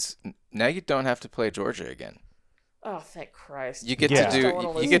thing is now you don't have to play Georgia again. Oh, thank Christ! You get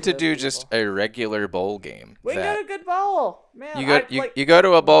to do just a regular bowl game. We got a good bowl, man. You go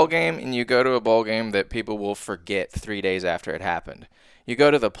to a bowl game, and you go to a bowl game that people will forget 3 days after it happened. You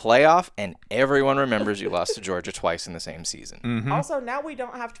go to the playoff, and everyone remembers you lost to Georgia twice in the same season. Mm-hmm. Also, now we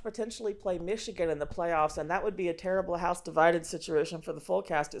don't have to potentially play Michigan in the playoffs, and that would be a terrible house divided situation for the full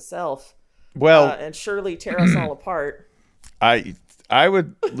cast itself. Well, and surely tear us all apart. I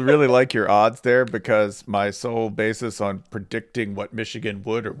would really like your odds there because my sole basis on predicting what Michigan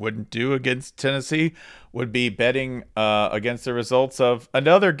would or wouldn't do against Tennessee would be betting against the results of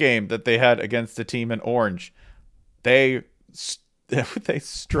another game that they had against a team in orange. They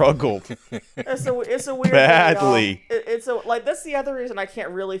struggled. It's a weird badly. It's that's the other reason I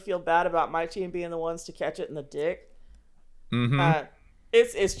can't really feel bad about my team being the ones to catch it in the dick. Mm-hmm.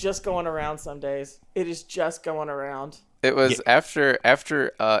 It's just going around some days. It is just going around. It was after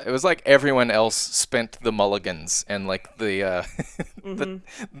it was like everyone else spent the mulligans and like the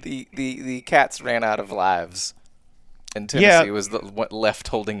the cats ran out of lives, and Tennessee was the one left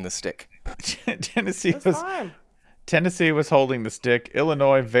holding the stick. Tennessee That's was fine. Tennessee was holding the stick.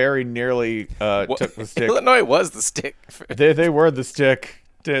 Illinois very nearly took the stick. Illinois was the stick. They were the stick.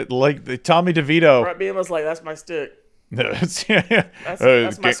 Like the Tommy DeVito. Brett Beam was like, "That's my stick. That's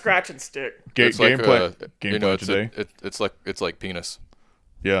That's my scratching stick." Gameplay today. It's like penis.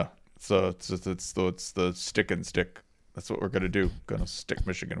 Yeah, so it's the stick and stick. That's what we're gonna do. Gonna stick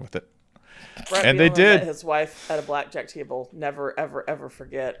Michigan with it. Brett And they Bielema did. met his wife at a blackjack table. Never, ever, ever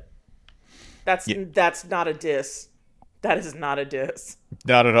forget. That's not a diss. That is not a diss.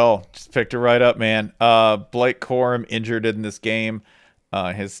 Not at all. Just picked it right up, man. Blake Corum injured in this game.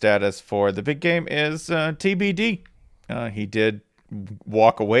 His status for the big game is TBD. He did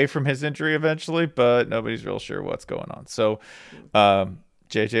walk away from his injury eventually, but nobody's real sure what's going on. So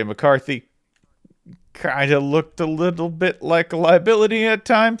JJ McCarthy kind of looked a little bit like a liability at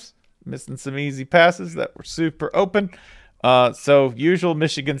times, missing some easy passes that were super open. So usual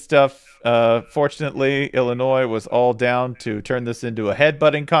Michigan stuff. Fortunately, Illinois was all down to turn this into a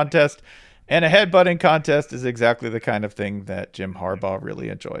headbutting contest. And a headbutting contest is exactly the kind of thing that Jim Harbaugh really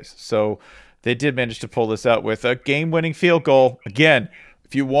enjoys. So they did manage to pull this out with a game-winning field goal. Again,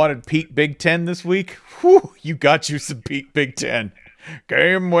 if you wanted peak Big Ten this week, you got you some peak Big Ten.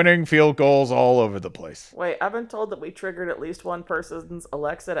 Game-winning field goals all over the place. Wait, I've been told that we triggered at least one person's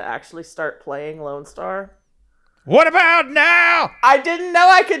Alexa to actually start playing Lone Star. What about now? I didn't know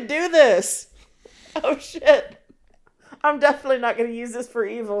I could do this. Oh, shit. I'm definitely not going to use this for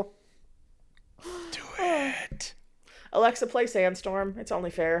evil. Do it. Alexa, play Sandstorm. It's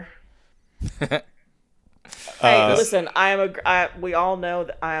only fair. Hey, listen, we all know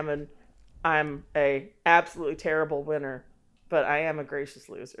that I'm a absolutely terrible winner, but I am a gracious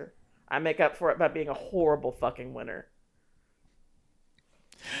loser. I make up for it by being a horrible fucking winner.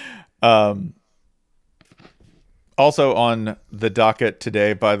 Also on the docket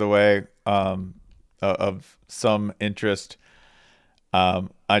today, by the way, of some interest,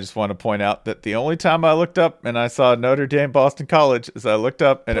 I just want to point out that the only time I looked up and I saw Notre Dame Boston College is I looked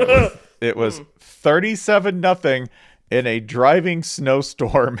up and it was 37-0 in a driving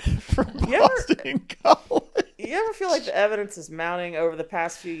snowstorm for Boston College. You ever feel like the evidence is mounting over the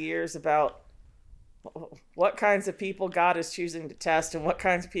past few years about what kinds of people God is choosing to test and what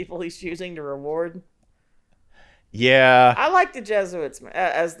kinds of people he's choosing to reward? Yeah. I like the Jesuits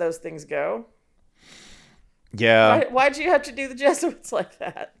as those things go. Yeah. Why'd you have to do the Jesuits like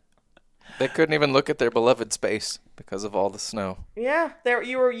that? They couldn't even look at their beloved space because of all the snow. Yeah,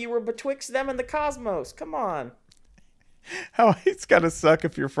 you were betwixt them and the cosmos. Come on. How it's gotta suck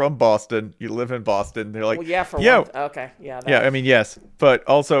if you're from Boston, you live in Boston. They're like, Well, yeah, okay, yeah. Yeah, I mean, yes, but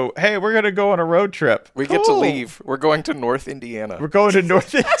also, hey, we're gonna go on a road trip. We get to leave. We're going to North Indiana. We're going to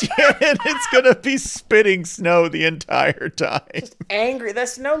North Indiana, and it's gonna be spitting snow the entire time. Just angry. That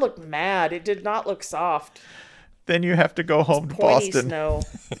snow looked mad. It did not look soft. Then you have to go home to Pointy Boston. snow.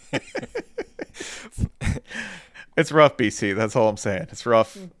 It's rough, BC. That's all I'm saying. It's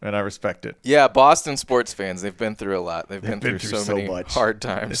rough, and I respect it. Yeah, Boston sports fans, they've been through a lot. They've been through so many much. hard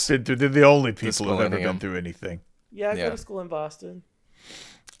times. They're the only This people who've ever millennium. been through anything. Yeah, I Yeah. go to school in Boston.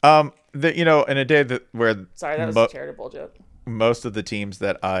 In a day where Sorry, that was a charitable joke. most of the teams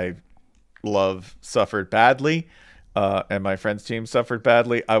that I love suffered badly, and my friend's team suffered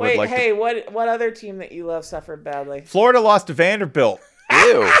badly, I would like to... what other team that you love suffered badly? Florida lost to Vanderbilt.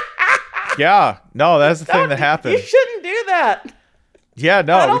 Ew. Yeah, no, that's the thing that happened. You shouldn't do that. Yeah,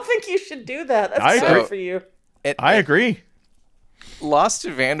 no, I don't think you should do that. That's I sad agree. for you. I agree. Lost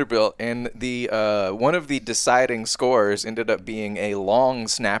to Vanderbilt, and the one of the deciding scores ended up being a long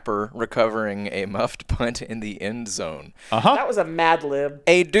snapper recovering a muffed punt in the end zone. That was a Mad Lib.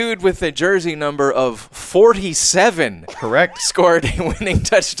 A dude with a jersey number of 47 Correct. scored a winning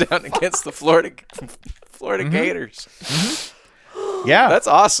touchdown against the Florida Gators. Yeah, That's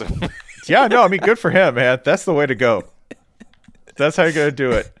awesome. yeah, no, I mean, good for him, man. That's the way to go. That's how you're gonna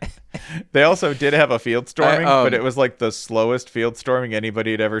do it. They also did have a field storming, but it was like the slowest field storming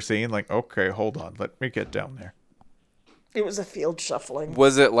anybody had ever seen. Like, okay, hold on, let me get down there. It was a field shuffling.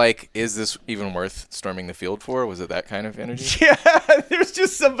 Was it like, is this even worth storming the field for? Was it that kind of energy? Yeah, there's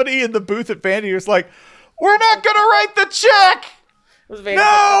just somebody in the booth at Vandy who's like, "We're not gonna write the check." It was very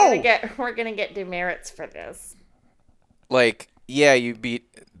No! we're gonna get demerits for this. Like, yeah, you beat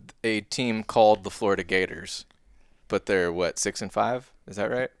a team called the Florida Gators, but they're what, 6-5? Is that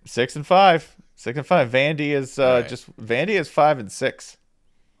right? 6-5. Vandy is Right. Vandy is 5-6.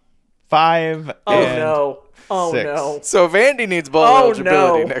 5 Oh and no. Oh 6. no. So Vandy needs bowl Oh,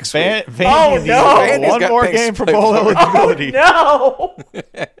 eligibility no. next week. Oh, needs no. Vandy's one got more things game to for play bowl for. eligibility. No.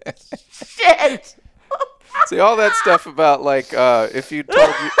 Shit. See all that stuff about like if you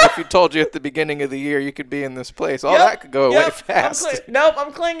told you at the beginning of the year you could be in this place, all that could go away fast.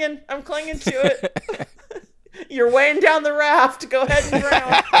 I'm clinging. I'm clinging to it. You're weighing down the raft. Go ahead and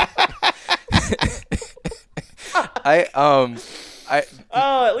drown.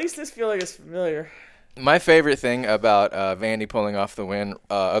 At least this feeling is familiar. My favorite thing about Vandy pulling off the win,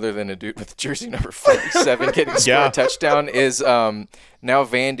 other than a dude with jersey number 47 getting scored a touchdown, is now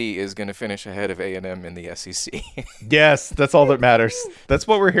Vandy is going to finish ahead of A&M in the SEC. Yes, that's all that matters. That's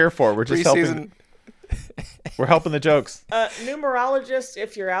what we're here for. We're just helping. We're helping the jokes. Numerologists,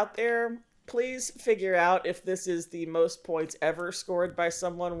 if you're out there, please figure out if this is the most points ever scored by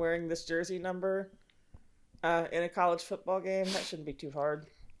someone wearing this jersey number in a college football game. That shouldn't be too hard.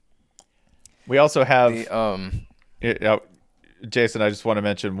 We also have Jason, I just want to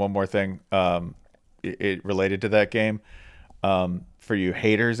mention one more thing it related to that game. For you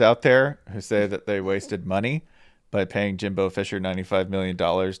haters out there who say that they wasted money by paying Jimbo Fisher $95 million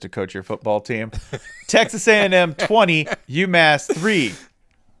to coach your football team. Texas A&M 20, UMass 3.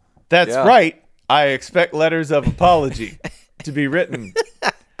 That's right. I expect letters of apology to be written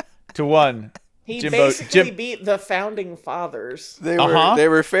to one. He basically beat the founding fathers. They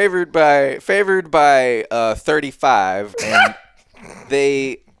were favored by 35, and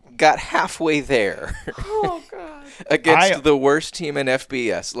they got halfway there. Oh God! Against the worst team in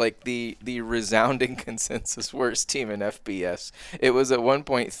FBS, like the resounding consensus worst team in FBS. It was at one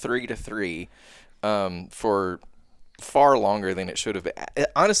point 3-3 for far longer than it should have been.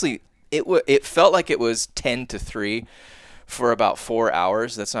 Honestly, it felt like it was 10-3 for about 4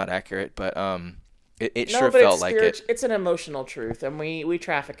 hours. That's not accurate, but it sure felt like it. It's an emotional truth, and we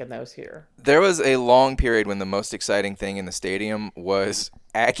traffic in those here. There was a long period when the most exciting thing in the stadium was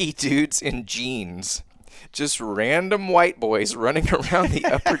Aggie dudes in jeans. Just random white boys running around the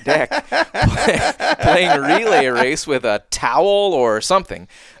upper deck playing relay race with a towel or something.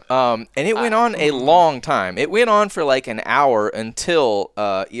 And it went on a long time. It went on for like an hour until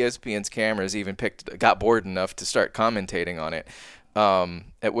ESPN's cameras even got bored enough to start commentating on it.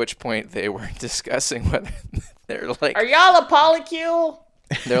 At which point they were discussing whether they're like, are y'all a polycule?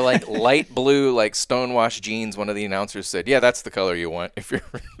 They're like light blue, like stonewashed jeans. One of the announcers said, "Yeah, that's the color you want if you're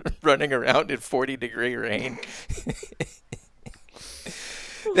running around in 40-degree rain."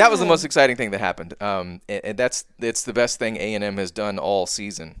 That was the most exciting thing that happened. And it's the best thing A&M has done all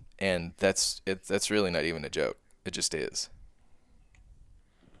season, and that's really not even a joke. It just is.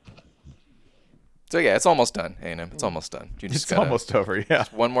 So yeah, it's almost done, A&M. It's almost done. It's almost over. Yeah,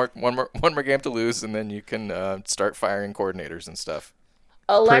 one more game to lose, and then you can start firing coordinators and stuff.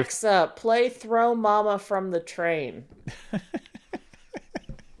 Alexa, play Throw Mama from the Train.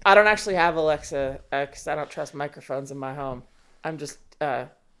 I don't actually have Alexa because I don't trust microphones in my home. I'm just, I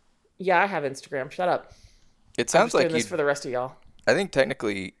have Instagram. Shut up. It sounds like doing this for the rest of y'all. I think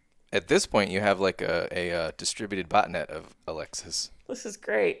technically, at this point, you have like a distributed botnet of Alexas. This is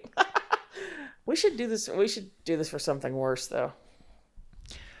great. We should do this. We should do this for something worse, though.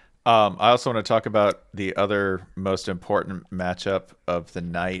 I also want to talk about the other most important matchup of the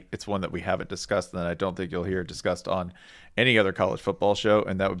night. It's one that we haven't discussed, and I don't think you'll hear discussed on any other college football show,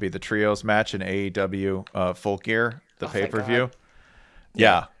 and that would be the trios match in AEW Full Gear, the pay-per-view.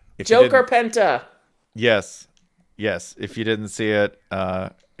 Yeah. Joker Penta. Yes. If you didn't see it,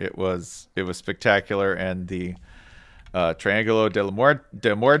 it was spectacular, and the Triangulo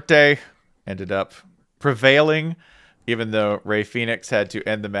de Muerte ended up prevailing, even though Rey Fenix had to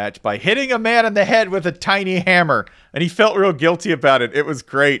end the match by hitting a man in the head with a tiny hammer, and he felt real guilty about it. It was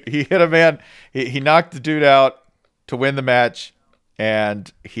great. He hit a man. He knocked the dude out to win the match,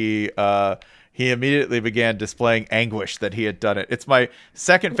 and he immediately began displaying anguish that he had done it. It's my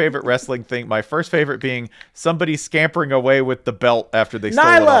second favorite wrestling thing. My first favorite being somebody scampering away with the belt after they stole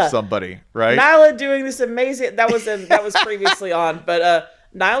it off somebody. Right? Nyla doing this amazing. That was previously on, but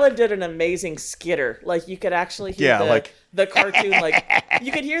Nyla did an amazing skitter. Like you could actually hear the cartoon, like you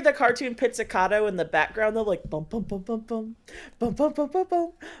could hear the cartoon pizzicato in the background though, like bum bum bum bum bum bum bum bum bum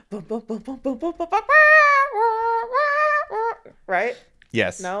bum bum bum bum bum bum bum bum. Right?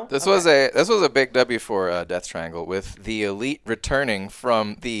 Yes. No. This was a big W for Death Triangle, with the Elite returning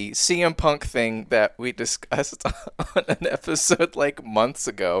from the CM Punk thing that we discussed on an episode like months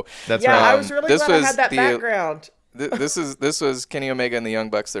ago. That's right. I was really glad I had that background. This was Kenny Omega and the Young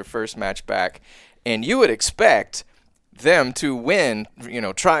Bucks, their first match back, and you would expect them to win,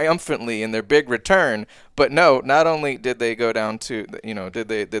 triumphantly in their big return. But no, not only did they go down to, did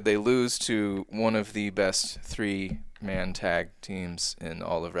they lose to one of the best 3-man tag teams in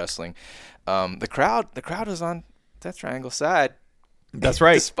all of wrestling. The crowd was on Death Triangle side. That's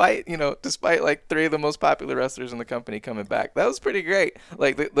right. Despite like 3 of the most popular wrestlers in the company coming back, that was pretty great.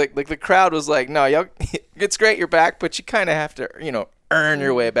 Like the crowd was like, "No, y'all, it's great you're back, but you kind of have to, earn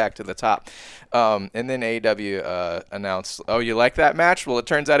your way back to the top." And then AEW announced, "Oh, you like that match? Well, it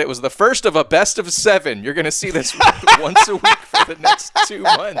turns out it was the first of a best of 7. You're gonna see this once a week for the next 2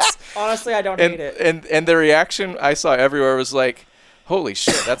 months." Honestly, I don't hate it. And the reaction I saw everywhere was like, "Holy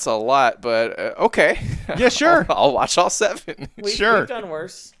shit, that's a lot, but okay." Yeah, sure. I'll watch all 7. We've done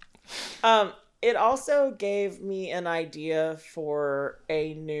worse. It also gave me an idea for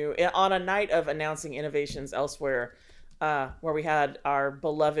on a night of announcing innovations elsewhere, where we had our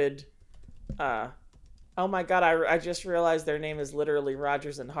beloved, oh my God, I just realized their name is literally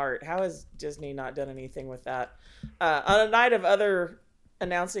Rogers and Hart. How has Disney not done anything with that? On a night of other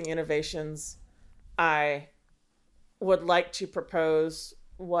announcing innovations, I would like to propose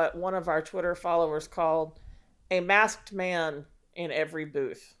what one of our Twitter followers called a masked man in every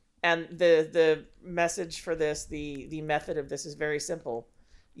booth. And the message for this, the method of this is very simple.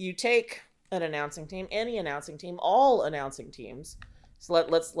 You take an announcing team, any announcing team, all announcing teams. So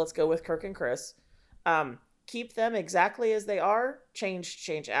let's go with Kirk and Chris. Keep them exactly as they are.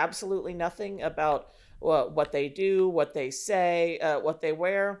 Change absolutely nothing about what they do, what they say, what they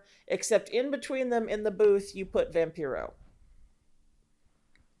wear, except in between them in the booth, you put Vampiro.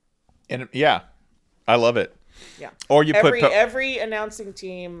 And yeah, I love it. Yeah. Or you every announcing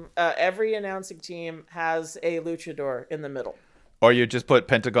team has a luchador in the middle. Or you just put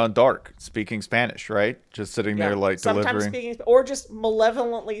Pentagon Dark speaking Spanish, right? Just sitting there like sometimes delivering. Or just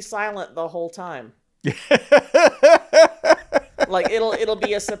malevolently silent the whole time. Like it'll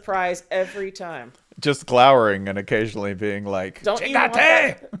be a surprise every time. Just glowering and occasionally being like, don't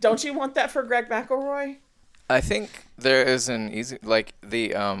you want that for Greg McElroy? I think there is an easy, like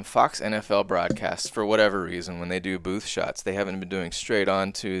the Fox NFL broadcasts, for whatever reason, when they do booth shots, they haven't been doing straight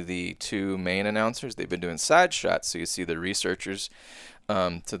on to the 2 main announcers. They've been doing side shots, so you see the researchers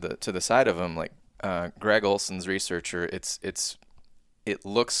to the side of them. Like Greg Olson's researcher, it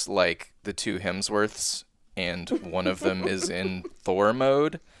looks like the 2 Hemsworths, and one of them is in Thor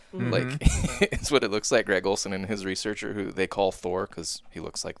mode. Mm-hmm. Like, it's what it looks like. Greg Olson and his researcher, who they call Thor because he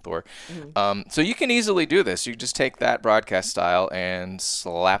looks like Thor. Mm-hmm. So you can easily do this. You just take that broadcast style and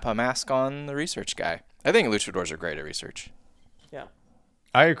slap a mask on the research guy. I think luchadors are great at research. Yeah,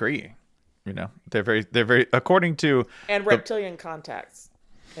 I agree. They're very according to reptilian contacts.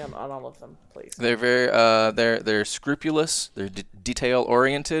 On all of them, please. They're very they're scrupulous. They're detail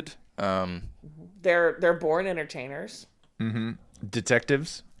oriented. They're born entertainers. Mm-hmm.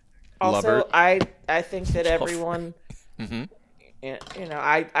 Detectives. Also, I think that everyone,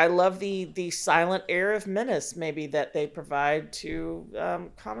 I love the silent air of menace maybe that they provide to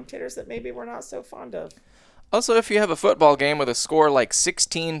commentators that maybe we're not so fond of. Also, if you have a football game with a score like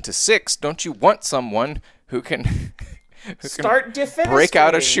 16-6, don't you want someone who can start defense break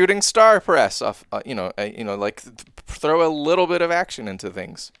out a shooting star press off? Like throw a little bit of action into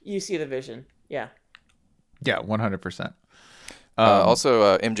things. You see the vision, yeah. Yeah, 100%.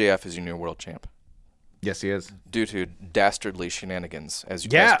 Also, MJF is your new world champ. Yes, he is. Due to dastardly shenanigans, as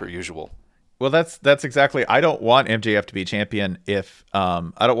per usual. Well, that's exactly. I don't want MJF to be champion if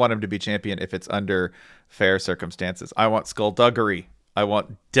it's under fair circumstances. I want skullduggery. I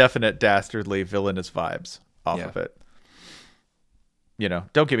want definite dastardly villainous vibes off of it.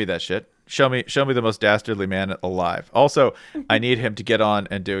 Don't give me that shit. Show me the most dastardly man alive. Also, I need him to get on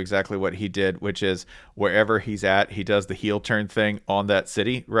and do exactly what he did, which is wherever he's at, he does the heel turn thing on that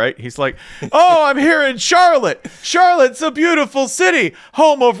city, right? He's like, "Oh, I'm here in Charlotte. Charlotte's a beautiful city,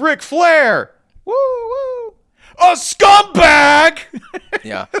 home of Ric Flair. Woo woo. A scumbag."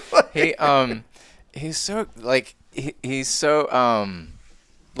 Yeah. He's so like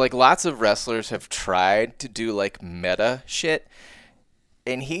lots of wrestlers have tried to do like meta shit.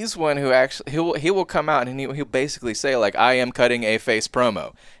 And he's one who actually he will come out and he'll basically say like, "I am cutting a face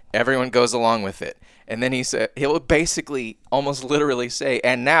promo." Everyone goes along with it, and then he'll basically almost literally say,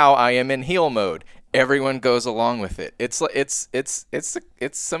 "And now I am in heel mode." Everyone goes along with it. It's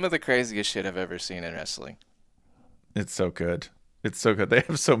some of the craziest shit I've ever seen in wrestling. It's so good. It's so good. They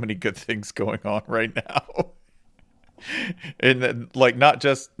have so many good things going on right now, and then, like not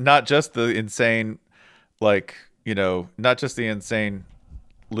just the insane, like not just the insane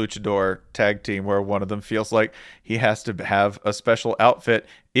luchador tag team where one of them feels like he has to have a special outfit,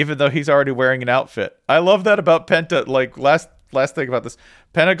 even though he's already wearing an outfit. I love that about Penta. Like, last thing about this,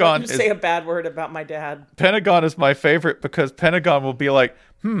 Pentagon Don't you say a bad word about my dad. Pentagon is my favorite because Pentagon will be like,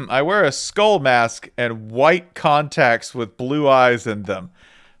 I wear a skull mask and white contacts with blue eyes in them.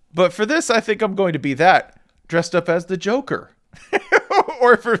 But for this, I think I'm going to be that, dressed up as the Joker.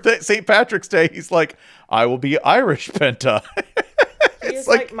 Or for St. Patrick's Day, he's like, I will be Irish Penta. He is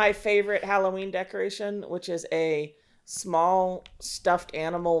like my favorite Halloween decoration, which is a small stuffed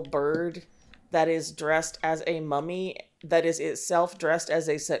animal bird that is dressed as a mummy that is itself dressed as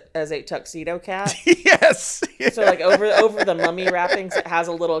a tuxedo cat. Yes. So like over the mummy wrappings, it has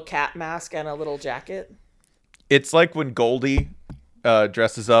a little cat mask and a little jacket. It's like when Goldie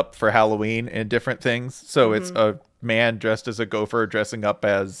dresses up for Halloween in different things. So it's a man dressed as a gopher dressing up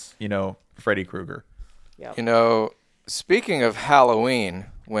as, Freddy Krueger. Yep. Speaking of Halloween,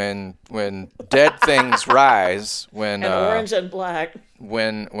 when dead things rise, when and orange and black,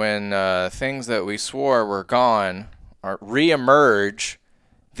 when things that we swore were gone reemerge,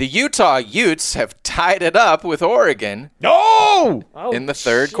 the Utah Utes have tied it up with Oregon No! in the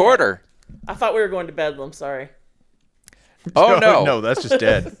third quarter. I thought we were going to Bedlam. Sorry. Oh no, No, that's just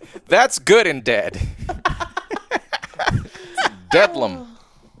dead. that's good and dead. Deadlam.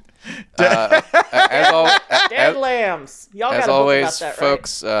 Dead lambs. Y'all As got a book always, about that,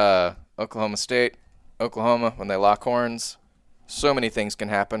 folks, Oklahoma State, Oklahoma, when they lock horns, so many things can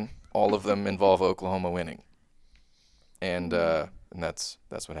happen. All of them involve Oklahoma winning. And that's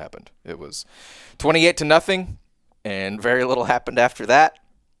what happened. It was 28-0, and very little happened after that.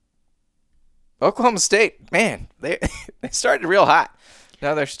 Oklahoma State, man, they started real hot.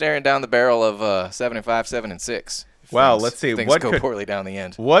 Now they're staring down the barrel of 75-7-6. Wow, let's see. Things What go could- poorly down the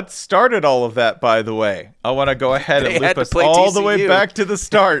end. What started all of that, by the way? I want to go ahead and They loop had to us play all the way TCU. back to the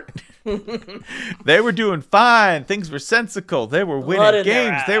start. They were doing fine. Things were sensical. They were Blood winning in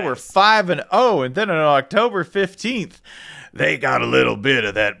their games. They were eyes. 5-0, and then on October 15th, they got a little bit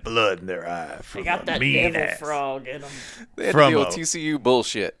of that blood in their eye. They From got a that mean devil ass. frog in them. They had From to deal with a- TCU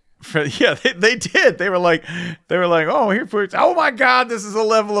bullshit. Yeah, they did. They were like, oh my God, this is a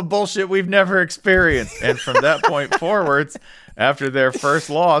level of bullshit we've never experienced. And from that point forwards, after their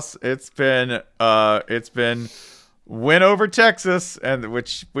first loss, it's been win over Texas, and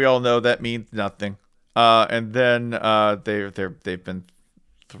which we all know that means nothing. And then they've been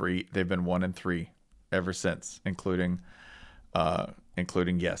 1-3 ever since, including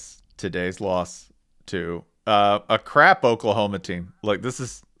today's loss to a crap Oklahoma team. Like this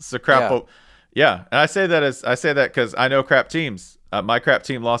is a crap. Yeah, and I say that because I know crap teams. My crap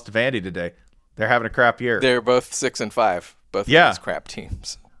team lost to Vandy today. They're having a crap year. They're both 6-5. Both Yeah. of these crap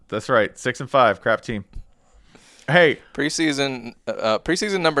teams. That's right, 6-5 crap team. Hey, Preseason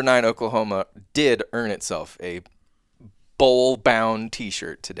number 9 Oklahoma did earn itself a bowl-bound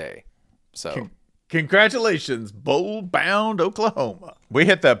T-shirt today. So congratulations, bowl-bound Oklahoma. We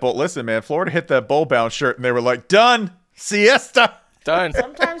hit that bowl. Listen, man, Florida hit that bowl-bound shirt, and they were like, done, siesta. done.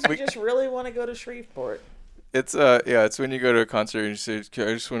 Sometimes you just really want to go to Shreveport. It's it's when you go to a concert and you say,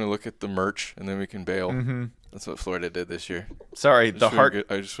 I just want to look at the merch and then we can bail. Mm-hmm. That's what Florida did this year. Sorry,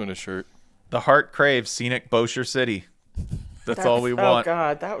 I just want a shirt. The heart craves scenic Bossier City. That's all we want. Oh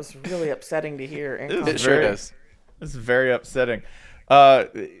God, that was really upsetting to hear. It sure does. This is very upsetting.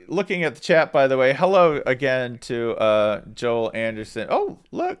 Looking at the chat, by the way, hello again to Joel Anderson. Oh,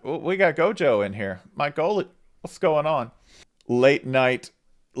 look, we got Gojo in here. Mike Gold, what's going on? Late night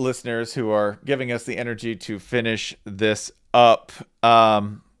listeners who are giving us the energy to finish this up.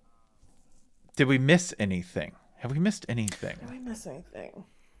 Did we miss anything? Have we missed anything? Did I miss anything?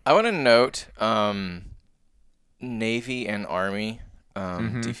 I want to note Navy and Army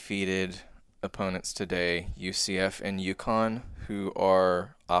defeated opponents today, UCF and UConn, who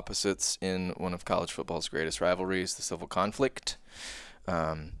are opposites in one of college football's greatest rivalries, the civil conflict.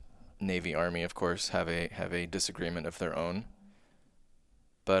 Navy Army, of course, have a disagreement of their own.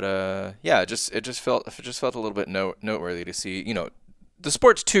 But it just felt a little bit noteworthy to see, the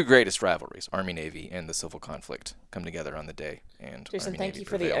sport's two greatest rivalries, Army Navy and the civil conflict, come together on the day. And Jason, Army thank Navy you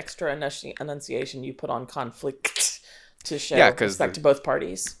for the prevailed. extra enunciation you put on conflict to show 'cause respect to both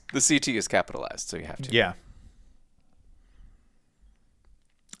parties. The CT is capitalized, so you have to. Yeah.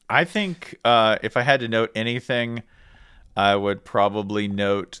 I think if I had to note anything, I would probably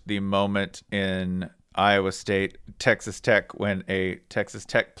note the moment in Iowa State, Texas Tech, when a Texas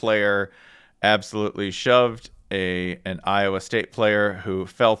Tech player absolutely shoved an Iowa State player who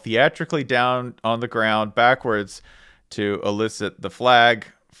fell theatrically down on the ground backwards to elicit the flag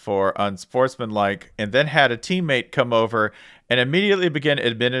for unsportsmanlike, and then had a teammate come over and immediately begin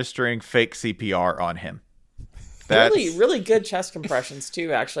administering fake CPR on him. Really, really good chest compressions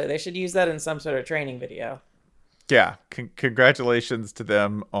too. Actually, they should use that in some sort of training video. Yeah, congratulations to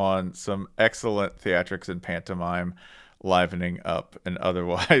them on some excellent theatrics and pantomime, livening up an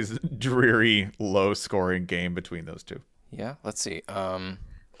otherwise dreary, low-scoring game between those two. Yeah, let's see.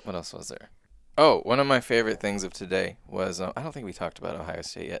 What else was there? Oh, one of my favorite things of today was, I don't think we talked about Ohio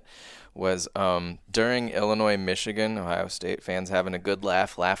State yet, was during Illinois-Michigan, Ohio State fans having a good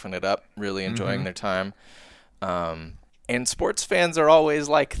laugh, laughing it up, really enjoying their time. And sports fans are always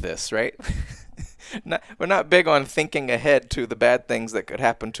like this, right? We're not big on thinking ahead to the bad things that could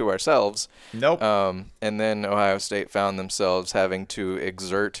happen to ourselves. Nope. And then Ohio State found themselves having to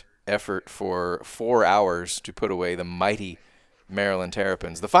exert effort for 4 hours to put away the mighty Maryland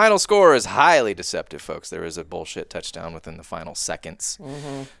Terrapins. The final score is highly deceptive, folks. There is a bullshit touchdown within the final seconds.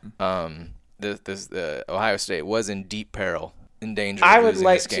 Ohio State was in deep peril, in danger of losing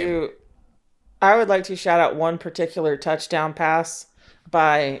this game. I would like to shout out one particular touchdown pass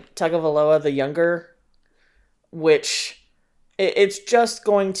by Tagovailoa the Younger, which it's just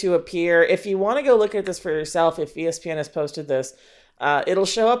going to appear. If you want to go look at this for yourself, if ESPN has posted this, it'll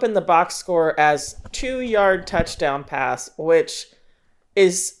show up in the box score as 2-yard touchdown pass, which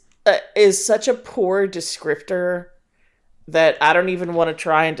is such a poor descriptor that I don't even want to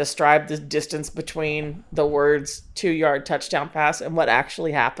try and describe the distance between the words 2-yard touchdown pass and what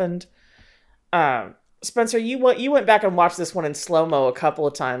actually happened. Spencer, you went back and watched this one in slow-mo a couple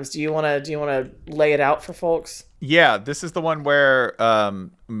of times. Do you want to lay it out for folks? Yeah, this is the one where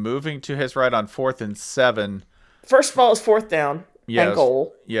moving to his right on 4th and 7. First of all, it's 4th down and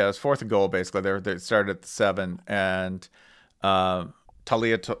goal. Yeah, it's 4th and goal, basically. They started at the 7, and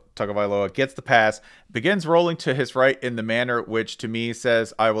Talia Tagovailoa gets the pass, begins rolling to his right in the manner which to me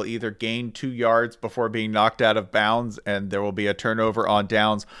says, I will either gain 2 yards before being knocked out of bounds and there will be a turnover on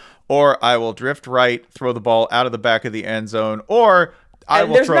downs, or I will drift right, throw the ball out of the back of the end zone, or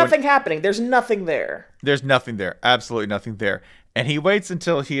there's nothing happening. There's nothing there. There's nothing there. Absolutely nothing there. And he waits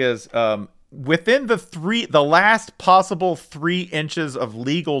until he is within the last possible 3 inches of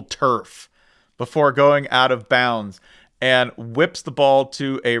legal turf before going out of bounds, and whips the ball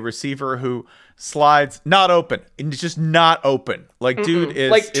to a receiver who slides not open. And it's just not open. Like, dude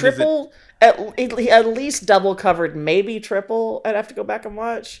is... Like, triple... At least double covered, maybe triple. I'd have to go back and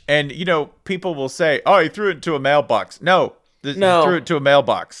watch. And, people will say, oh, he threw it into a mailbox. No. He threw it to a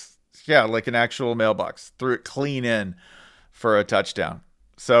mailbox. Yeah, like an actual mailbox. Threw it clean in for a touchdown.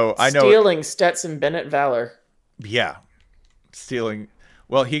 So I know... Stealing Stetson Bennett valor. Yeah. Stealing...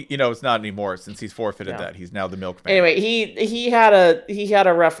 Well, it's not anymore since he's forfeited that. He's now the milkman. Anyway, he had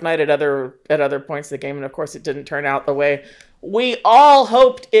a rough night at other points of the game, and of course it didn't turn out the way we all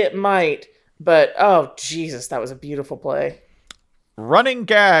hoped it might. But oh Jesus, that was a beautiful play. Running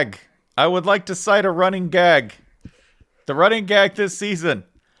gag. I would like to cite a running gag. The running gag this season.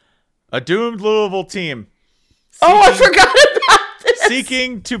 A doomed Louisville team. I forgot about this.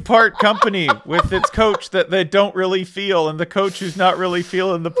 Seeking to part company with its coach that they don't really feel, and the coach who's not really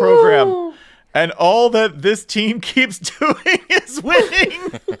feeling the program. Ooh. And all that this team keeps doing is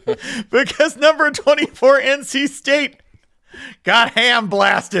winning because number 24 NC State got ham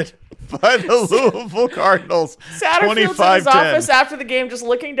blasted by the Louisville Cardinals. Satterfield's in his office after the game just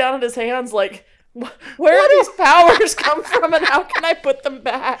looking down at his hands like, where do these powers come from and how can I put them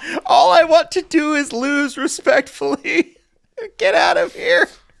back? All I want to do is lose respectfully. Get out of here.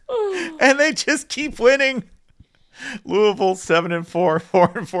 And they just keep winning. Louisville 7-4,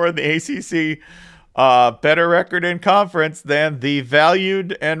 4-4 in the ACC. Better record in conference than the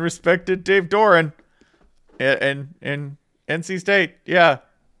valued and respected Dave Doran in NC State. Yeah,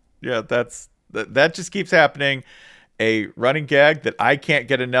 that just keeps happening. A running gag that I can't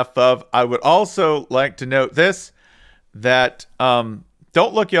get enough of. I would also like to note this, that don't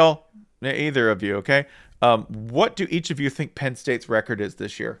look, y'all, either of you, okay? What do each of you think Penn State's record is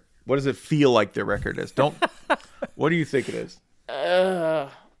this year? What does it feel like their record is? What do you think it is?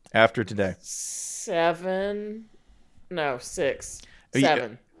 After today. 7. No, 6.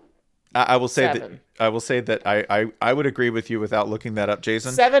 7. I will say 7. that I would agree with you without looking that up,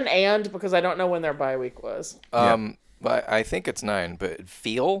 Jason. 7 because I don't know when their bye week was. But I think it's 9, but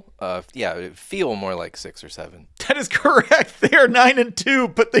feel more like 6 or 7. That is correct. They are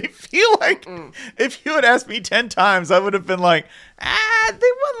 9-2, but they feel like if you had asked me 10 times, I would have been like, they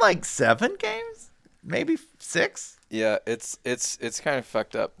won like 7 games, maybe 6. Yeah, it's kind of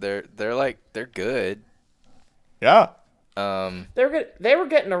fucked up. They're good. Yeah. They were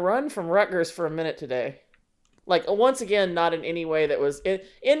getting a run from Rutgers for a minute today. Like, once again, not in any way that was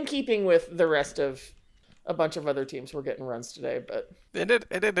in keeping with the rest of a bunch of other teams were getting runs today, but It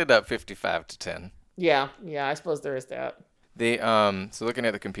ended up 55-10. yeah, I suppose there is that. They so looking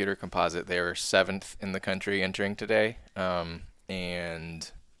at the computer composite, they were 7th in the country entering today,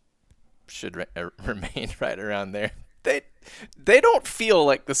 and should remain right around there. They don't feel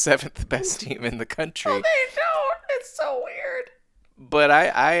like the 7th best team in the country. Oh, they don't. It's so weird. But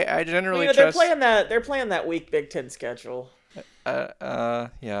I generally trust. They're playing that weak Big Ten schedule.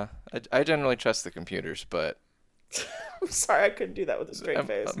 Yeah. I generally trust the computers, but I'm sorry, I couldn't do that with a straight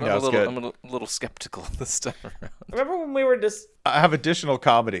face. I'm Yeah, a it's little, good. I'm a little skeptical this time around. Remember when we were just I have additional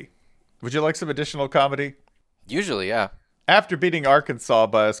comedy. Would you like some additional comedy? Usually, yeah. After beating Arkansas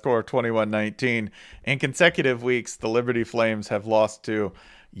by a score of 21-19, in consecutive weeks, the Liberty Flames have lost to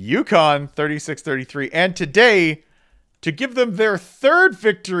UConn 36-33. And today, to give them their 3rd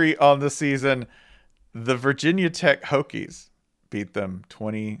victory on the season, the Virginia Tech Hokies beat them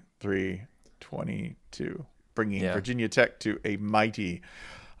 23-22, bringing Virginia Tech to a mighty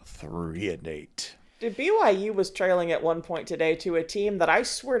 3-8. Dude, BYU was trailing at one point today to a team that I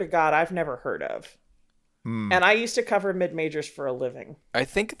swear to God I've never heard of. And I used to cover mid-majors for a living. I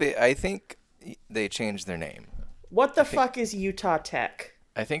think they changed their name. What the fuck is Utah Tech?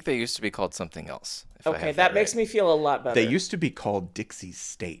 I think they used to be called something else. Okay, that makes me feel a lot better. They used to be called Dixie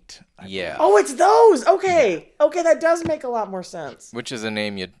State. Yeah. Oh, it's those! Okay. Okay, that does make a lot more sense. Which is a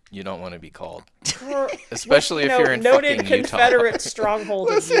name you don't want to be called. Especially if you're in noted fucking Utah. Confederate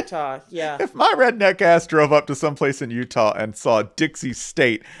stronghold of Utah. Yeah. If my redneck ass drove up to someplace in Utah and saw Dixie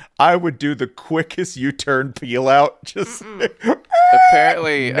State, I would do the quickest U-turn peel out. Just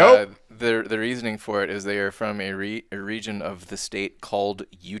Apparently, Nope. the reasoning for it is they are from a region of the state called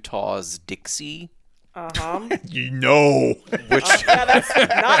Utah's Dixie. you know. Which, Yeah, that's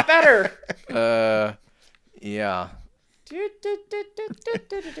not better. yeah.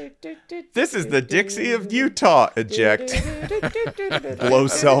 This is the Dixie of Utah. Eject. Blow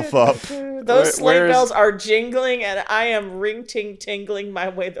self up. Those sleigh Where's- bells are jingling, and I am tingling my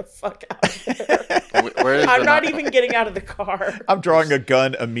way the fuck out of there. Where is I'm the not even getting out of the car. I'm drawing a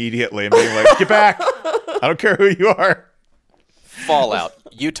gun immediately and being like, get back. I don't care who you are. Fallout.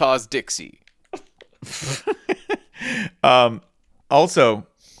 Utah's Dixie. Also,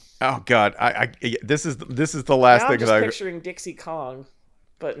 oh God, this is the last Now thing I'm just that I picturing Dixie Kong,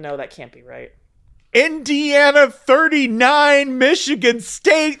 but no, that can't be right. Indiana 39, Michigan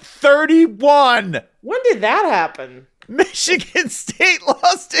State 31. When did that happen? Michigan State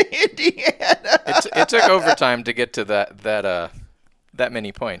lost to Indiana. It took overtime to get to that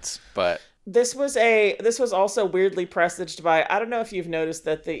many points, but This was also weirdly presaged by, I don't know if you've noticed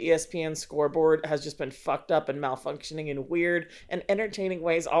that the ESPN scoreboard has just been fucked up and malfunctioning in weird and entertaining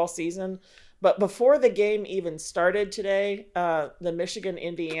ways all season. But before the game even started today, the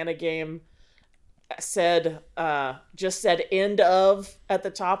Michigan-Indiana game just said end of at the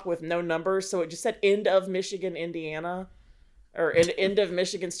top with no numbers. So it just said end of Michigan-Indiana or end of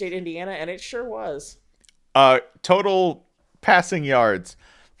Michigan State, Indiana. And it sure was. Total passing yards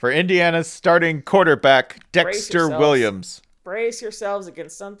for Indiana's starting quarterback, Dexter yourselves. Williams. Brace yourselves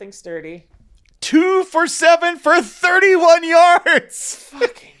against something sturdy. 2 for 7 for 31 yards.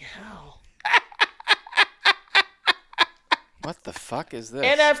 Fucking hell. what the fuck is this?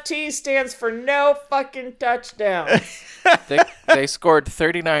 NFT stands for no fucking touchdowns. They scored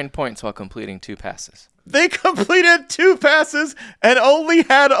 39 points while completing 2 passes. They completed 2 passes and only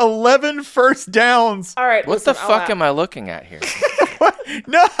had 11 first downs. All right. What the fuck am I looking at here?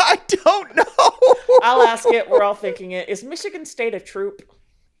 No, I don't know. I'll ask it. We're all thinking it. Is Michigan State a troop?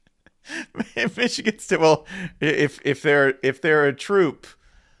 Michigan State. Well, if they're a troop,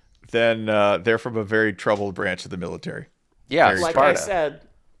 then they're from a very troubled branch of the military. Yeah, Like Sparta. I said.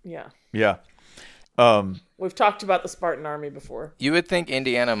 Yeah. Yeah. We've talked about the Spartan Army before. You would think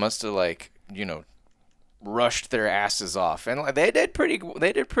Indiana must have rushed their asses off, and they did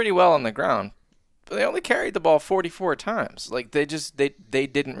pretty well on the ground, but they only carried the ball 44 times. Like they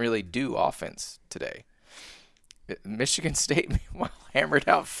didn't really do offense today. Michigan State meanwhile hammered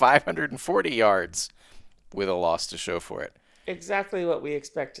out 540 yards with a loss to show for it. Exactly what we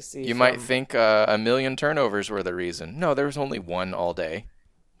expect to see. You might think a million turnovers were the reason. No, there was only one all day.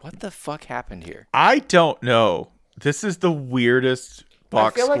 What the fuck happened here? I don't know. This is the weirdest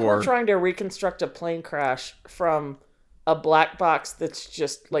box I feel like score. we're trying to reconstruct a plane crash from a black box that's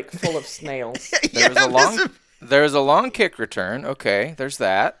just like full of snails. There's a long kick return. Okay, there's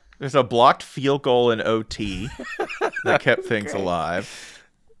that. There's a blocked field goal in OT that kept things alive.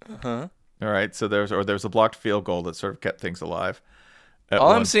 Uh-huh. All right, so there's a blocked field goal that sort of kept things alive.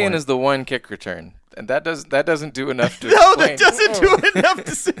 All I'm seeing is the one kick return. And that doesn't do enough to No, explain. that doesn't do enough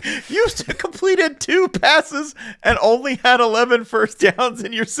to say. You completed 2 passes and only had 11 first downs,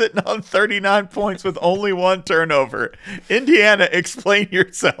 and you're sitting on 39 points with only 1 turnover. Indiana, explain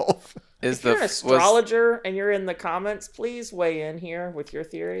yourself. If you're an astrologer and you're in the comments, please weigh in here with your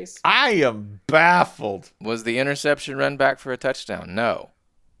theories. I am baffled. Was the interception run back for a touchdown? No.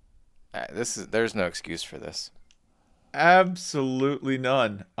 There's no excuse for this. Absolutely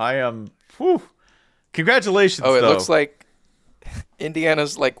none. I am. Whew. Congratulations. Oh, it though. looks like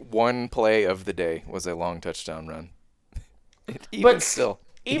Indiana's one play of the day was a long touchdown run.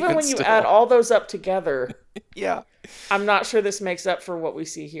 Even when you add all those up together, yeah, I'm not sure this makes up for what we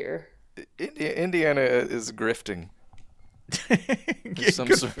see here. Indiana is grifting. There's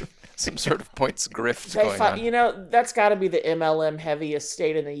some sort of points grift going on. That's got to be the MLM heaviest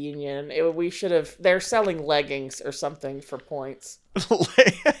state in the union. They're selling leggings or something for points.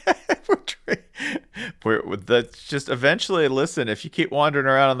 That's just eventually, listen, if you keep wandering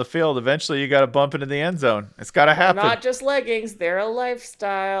around on the field, eventually you got to bump into the end zone. It's got to happen. Not just leggings, they're a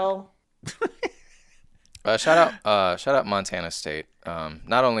lifestyle. Shout out Montana State.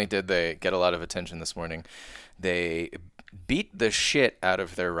 Not only did they get a lot of attention this morning, they beat the shit out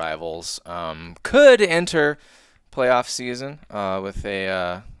of their rivals. Could enter playoff season with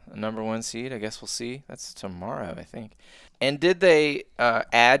a number 1 seed. I guess we'll see. That's tomorrow, I think. And did they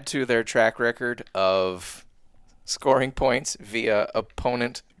add to their track record of scoring points via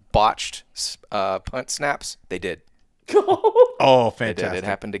opponent botched punt snaps? They did. Oh, fantastic. It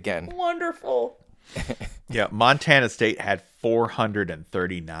happened again. Wonderful. Yeah, Montana State had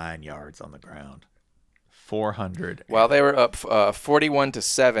 439 yards on the ground. 400. While they were up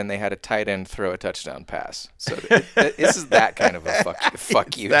 41-7, they had a tight end throw a touchdown pass. So this is that kind of a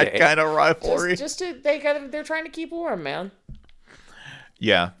fuck you that day. Kind of rivalry. They're trying to keep warm, man.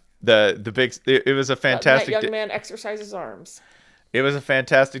 Yeah, the big. It was a fantastic. That young man exercises arms. It was a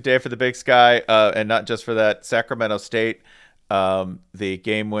fantastic day for the Big Sky, and not just for that. Sacramento State, the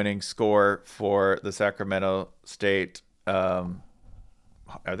game-winning score for the Sacramento State.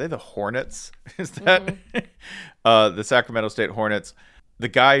 Are they the Hornets? Is that the Sacramento State Hornets? The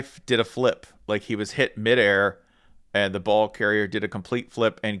guy did a flip, like he was hit midair, and the ball carrier did a complete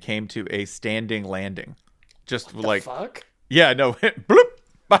flip and came to a standing landing. Just what the fuck? Yeah, no, bloop,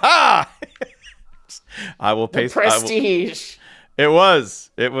 baha! I will paste prestige. It was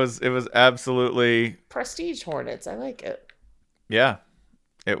absolutely prestige Hornets. I like it. Yeah.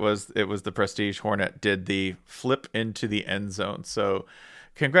 It was the Prestige Hornet did the flip into the end zone. So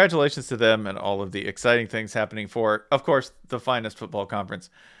congratulations to them and all of the exciting things happening for, of course, the finest football conference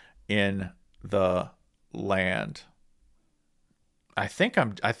in the land. I think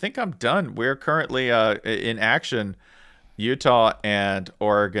I'm done. We're currently in action. Utah and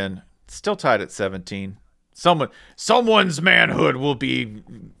Oregon still tied at 17. Someone's manhood will be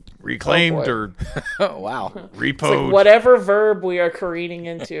reclaimed or wow, repoed. Like whatever verb we are careening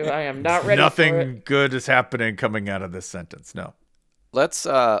into, I am not ready. Nothing good is happening coming out of this sentence. No. Let's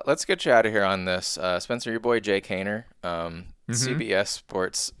get you out of here on this. Spencer, your boy Jake Haener, CBS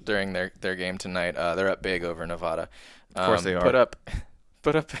Sports during their game tonight. They're up big over Nevada. Of course they are.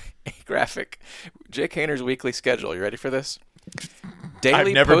 Put up a graphic. Jake Haener's weekly schedule. You ready for this? I've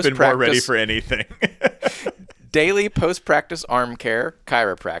never been more ready for anything. Daily post-practice arm care,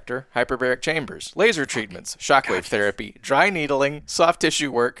 chiropractor, hyperbaric chambers, laser treatments, shockwave therapy, dry needling, soft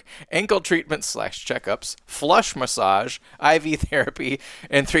tissue work, ankle treatments / checkups, flush massage, IV therapy,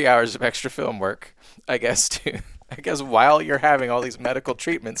 and 3 hours of extra film work. I guess while you're having all these medical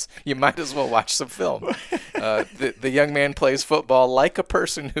treatments, you might as well watch some film. The young man plays football like a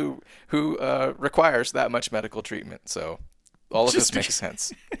person who requires that much medical treatment. So all of this makes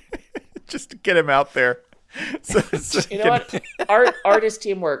sense. Just to get him out there. So you know what? Artist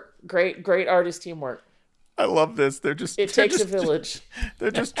teamwork. Great artist teamwork. I love this. It takes a village.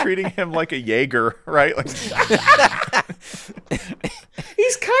 They're just treating him like a Jaeger, right? Like he's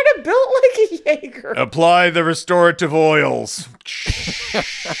kind of built like a Jaeger. Apply the restorative oils.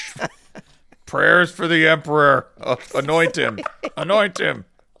 Prayers for the emperor. Anoint him. Anoint him.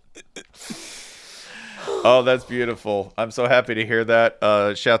 Oh, that's beautiful. I'm so happy to hear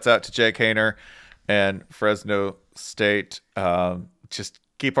that. Shouts out to Jake Haener and Fresno State. Just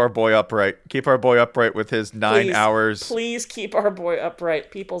keep our boy upright. Keep our boy upright with his 9 hours. Please keep our boy upright.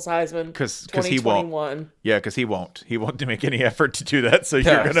 People's Heisman. Because he won't. Yeah, because he won't. He won't make any effort to do that. So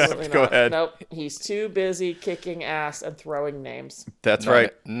you're going to have to go ahead. Nope. He's too busy kicking ass and throwing names. That's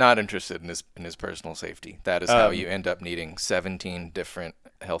right. Not interested in his personal safety. That is how you end up needing 17 different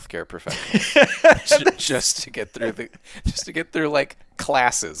healthcare professionals just to get through like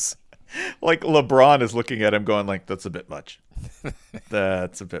classes. Like LeBron is looking at him going like, that's a bit much.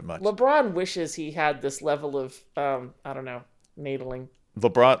 That's a bit much. LeBron wishes he had this level of, I don't know, needling.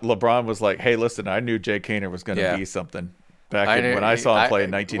 LeBron was like, hey, listen, I knew Jay Kaner was going to be something when I saw him play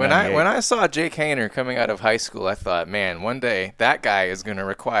in 1998. When I saw Jay Kaner coming out of high school, I thought, man, one day that guy is going to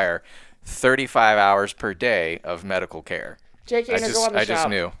require 35 hours per day of medical care. Jay Kaner, go on the I just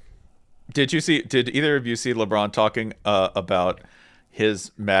knew. Did either of you see LeBron talking about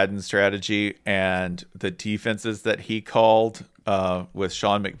his Madden strategy and the defenses that he called with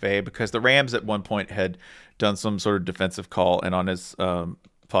Sean McVay? Because the Rams at one point had done some sort of defensive call, and on his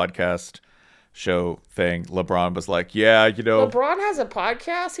podcast show thing, LeBron was like, yeah, LeBron has a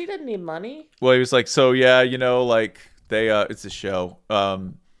podcast? He doesn't need money. Well, he was like, so yeah, like they it's a show.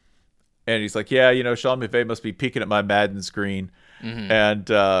 And he's like, yeah, Sean McVay must be peeking at my Madden screen. Mm-hmm. And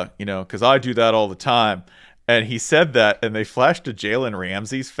because I do that all the time. And he said that, and they flashed to Jalen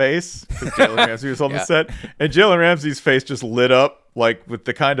Ramsey's face. Jalen Ramsey was on the set, and Jalen Ramsey's face just lit up, like with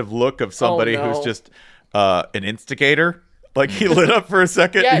the kind of look of somebody who's just an instigator. Like he lit up for a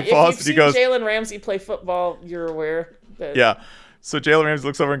second. Yeah, he paused, if you've seen Jalen Ramsey play football, you're aware that. Yeah. So Jalen Ramsey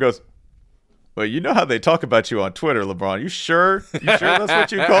looks over and goes, "Well, you know how they talk about you on Twitter, LeBron. You sure that's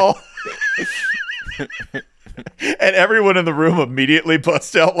what you call?" And everyone in the room immediately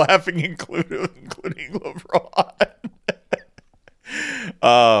busts out laughing, including LeBron.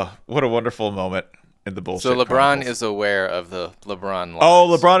 What a wonderful moment in the bullshit. So LeBron Chronicles. is aware of the LeBron lies.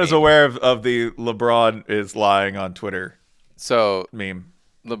 Oh, LeBron is aware of the LeBron is lying on Twitter meme.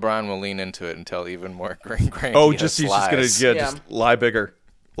 LeBron will lean into it and tell even more grandiose Oh, he's just gonna Yeah. just lie bigger.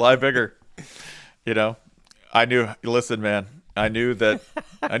 I knew. Listen, man. I knew that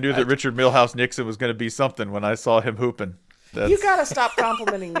Richard Milhouse Nixon was going to be something when I saw him hooping. You gotta stop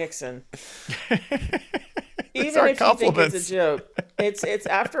complimenting Nixon. Even if you think it's a joke, it's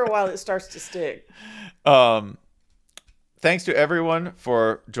after a while it starts to stick. Thanks to everyone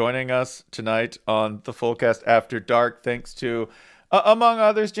for joining us tonight on the Fullcast After Dark. Thanks to, among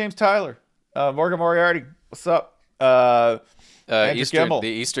others, James Tyler, Morgan Moriarty. What's up?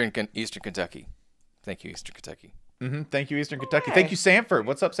 Eastern Kentucky. Thank you, Eastern Kentucky. Mm-hmm. Thank you, Eastern Kentucky. Thank you, Sanford.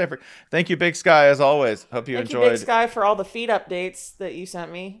 What's up, Sanford? Thank you, Big Sky, as always. Hope you enjoyed. Thank you, Big Sky, for all the feed updates that you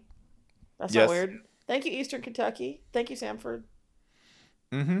sent me. That's not weird. Thank you, Eastern Kentucky. Thank you, Sanford.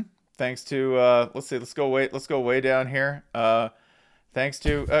 Mm-hmm. Thanks to let's go way down here. Thanks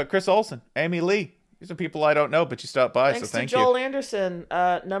to Chris Olson, Amy Lee. These are people I don't know, but you stopped by, Thanks so thank to Joel Anderson,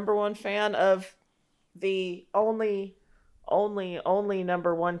 #1 fan of the only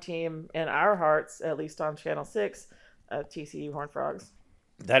 #1 team in our hearts, at least on Channel 6, TCU Horned Frogs.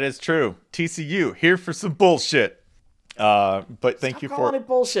 That is true. TCU, here for some bullshit. But thank you for calling it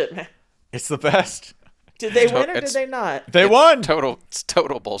bullshit, man. It's the best. Did they win or did they not? They won. It's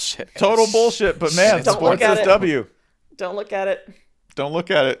total bullshit. Total bullshit, but man, sports is W. Don't look at it. Don't look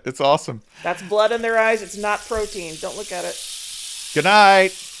at it. It's awesome. That's blood in their eyes. It's not protein. Don't look at it. Good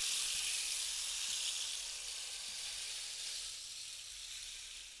night.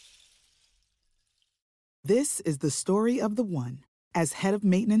 This is the story of the one. As head of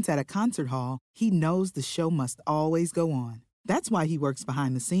maintenance at a concert hall, he knows the show must always go on. That's why he works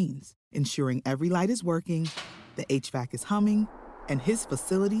behind the scenes, ensuring every light is working, the HVAC is humming, and his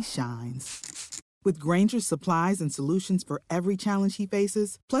facility shines. With Grainger's supplies and solutions for every challenge he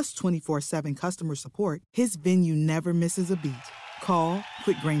faces, plus 24/7 customer support, his venue never misses a beat. Call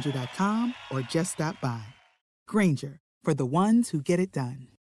quickgrainger.com or just stop by. Grainger, for the ones who get it done.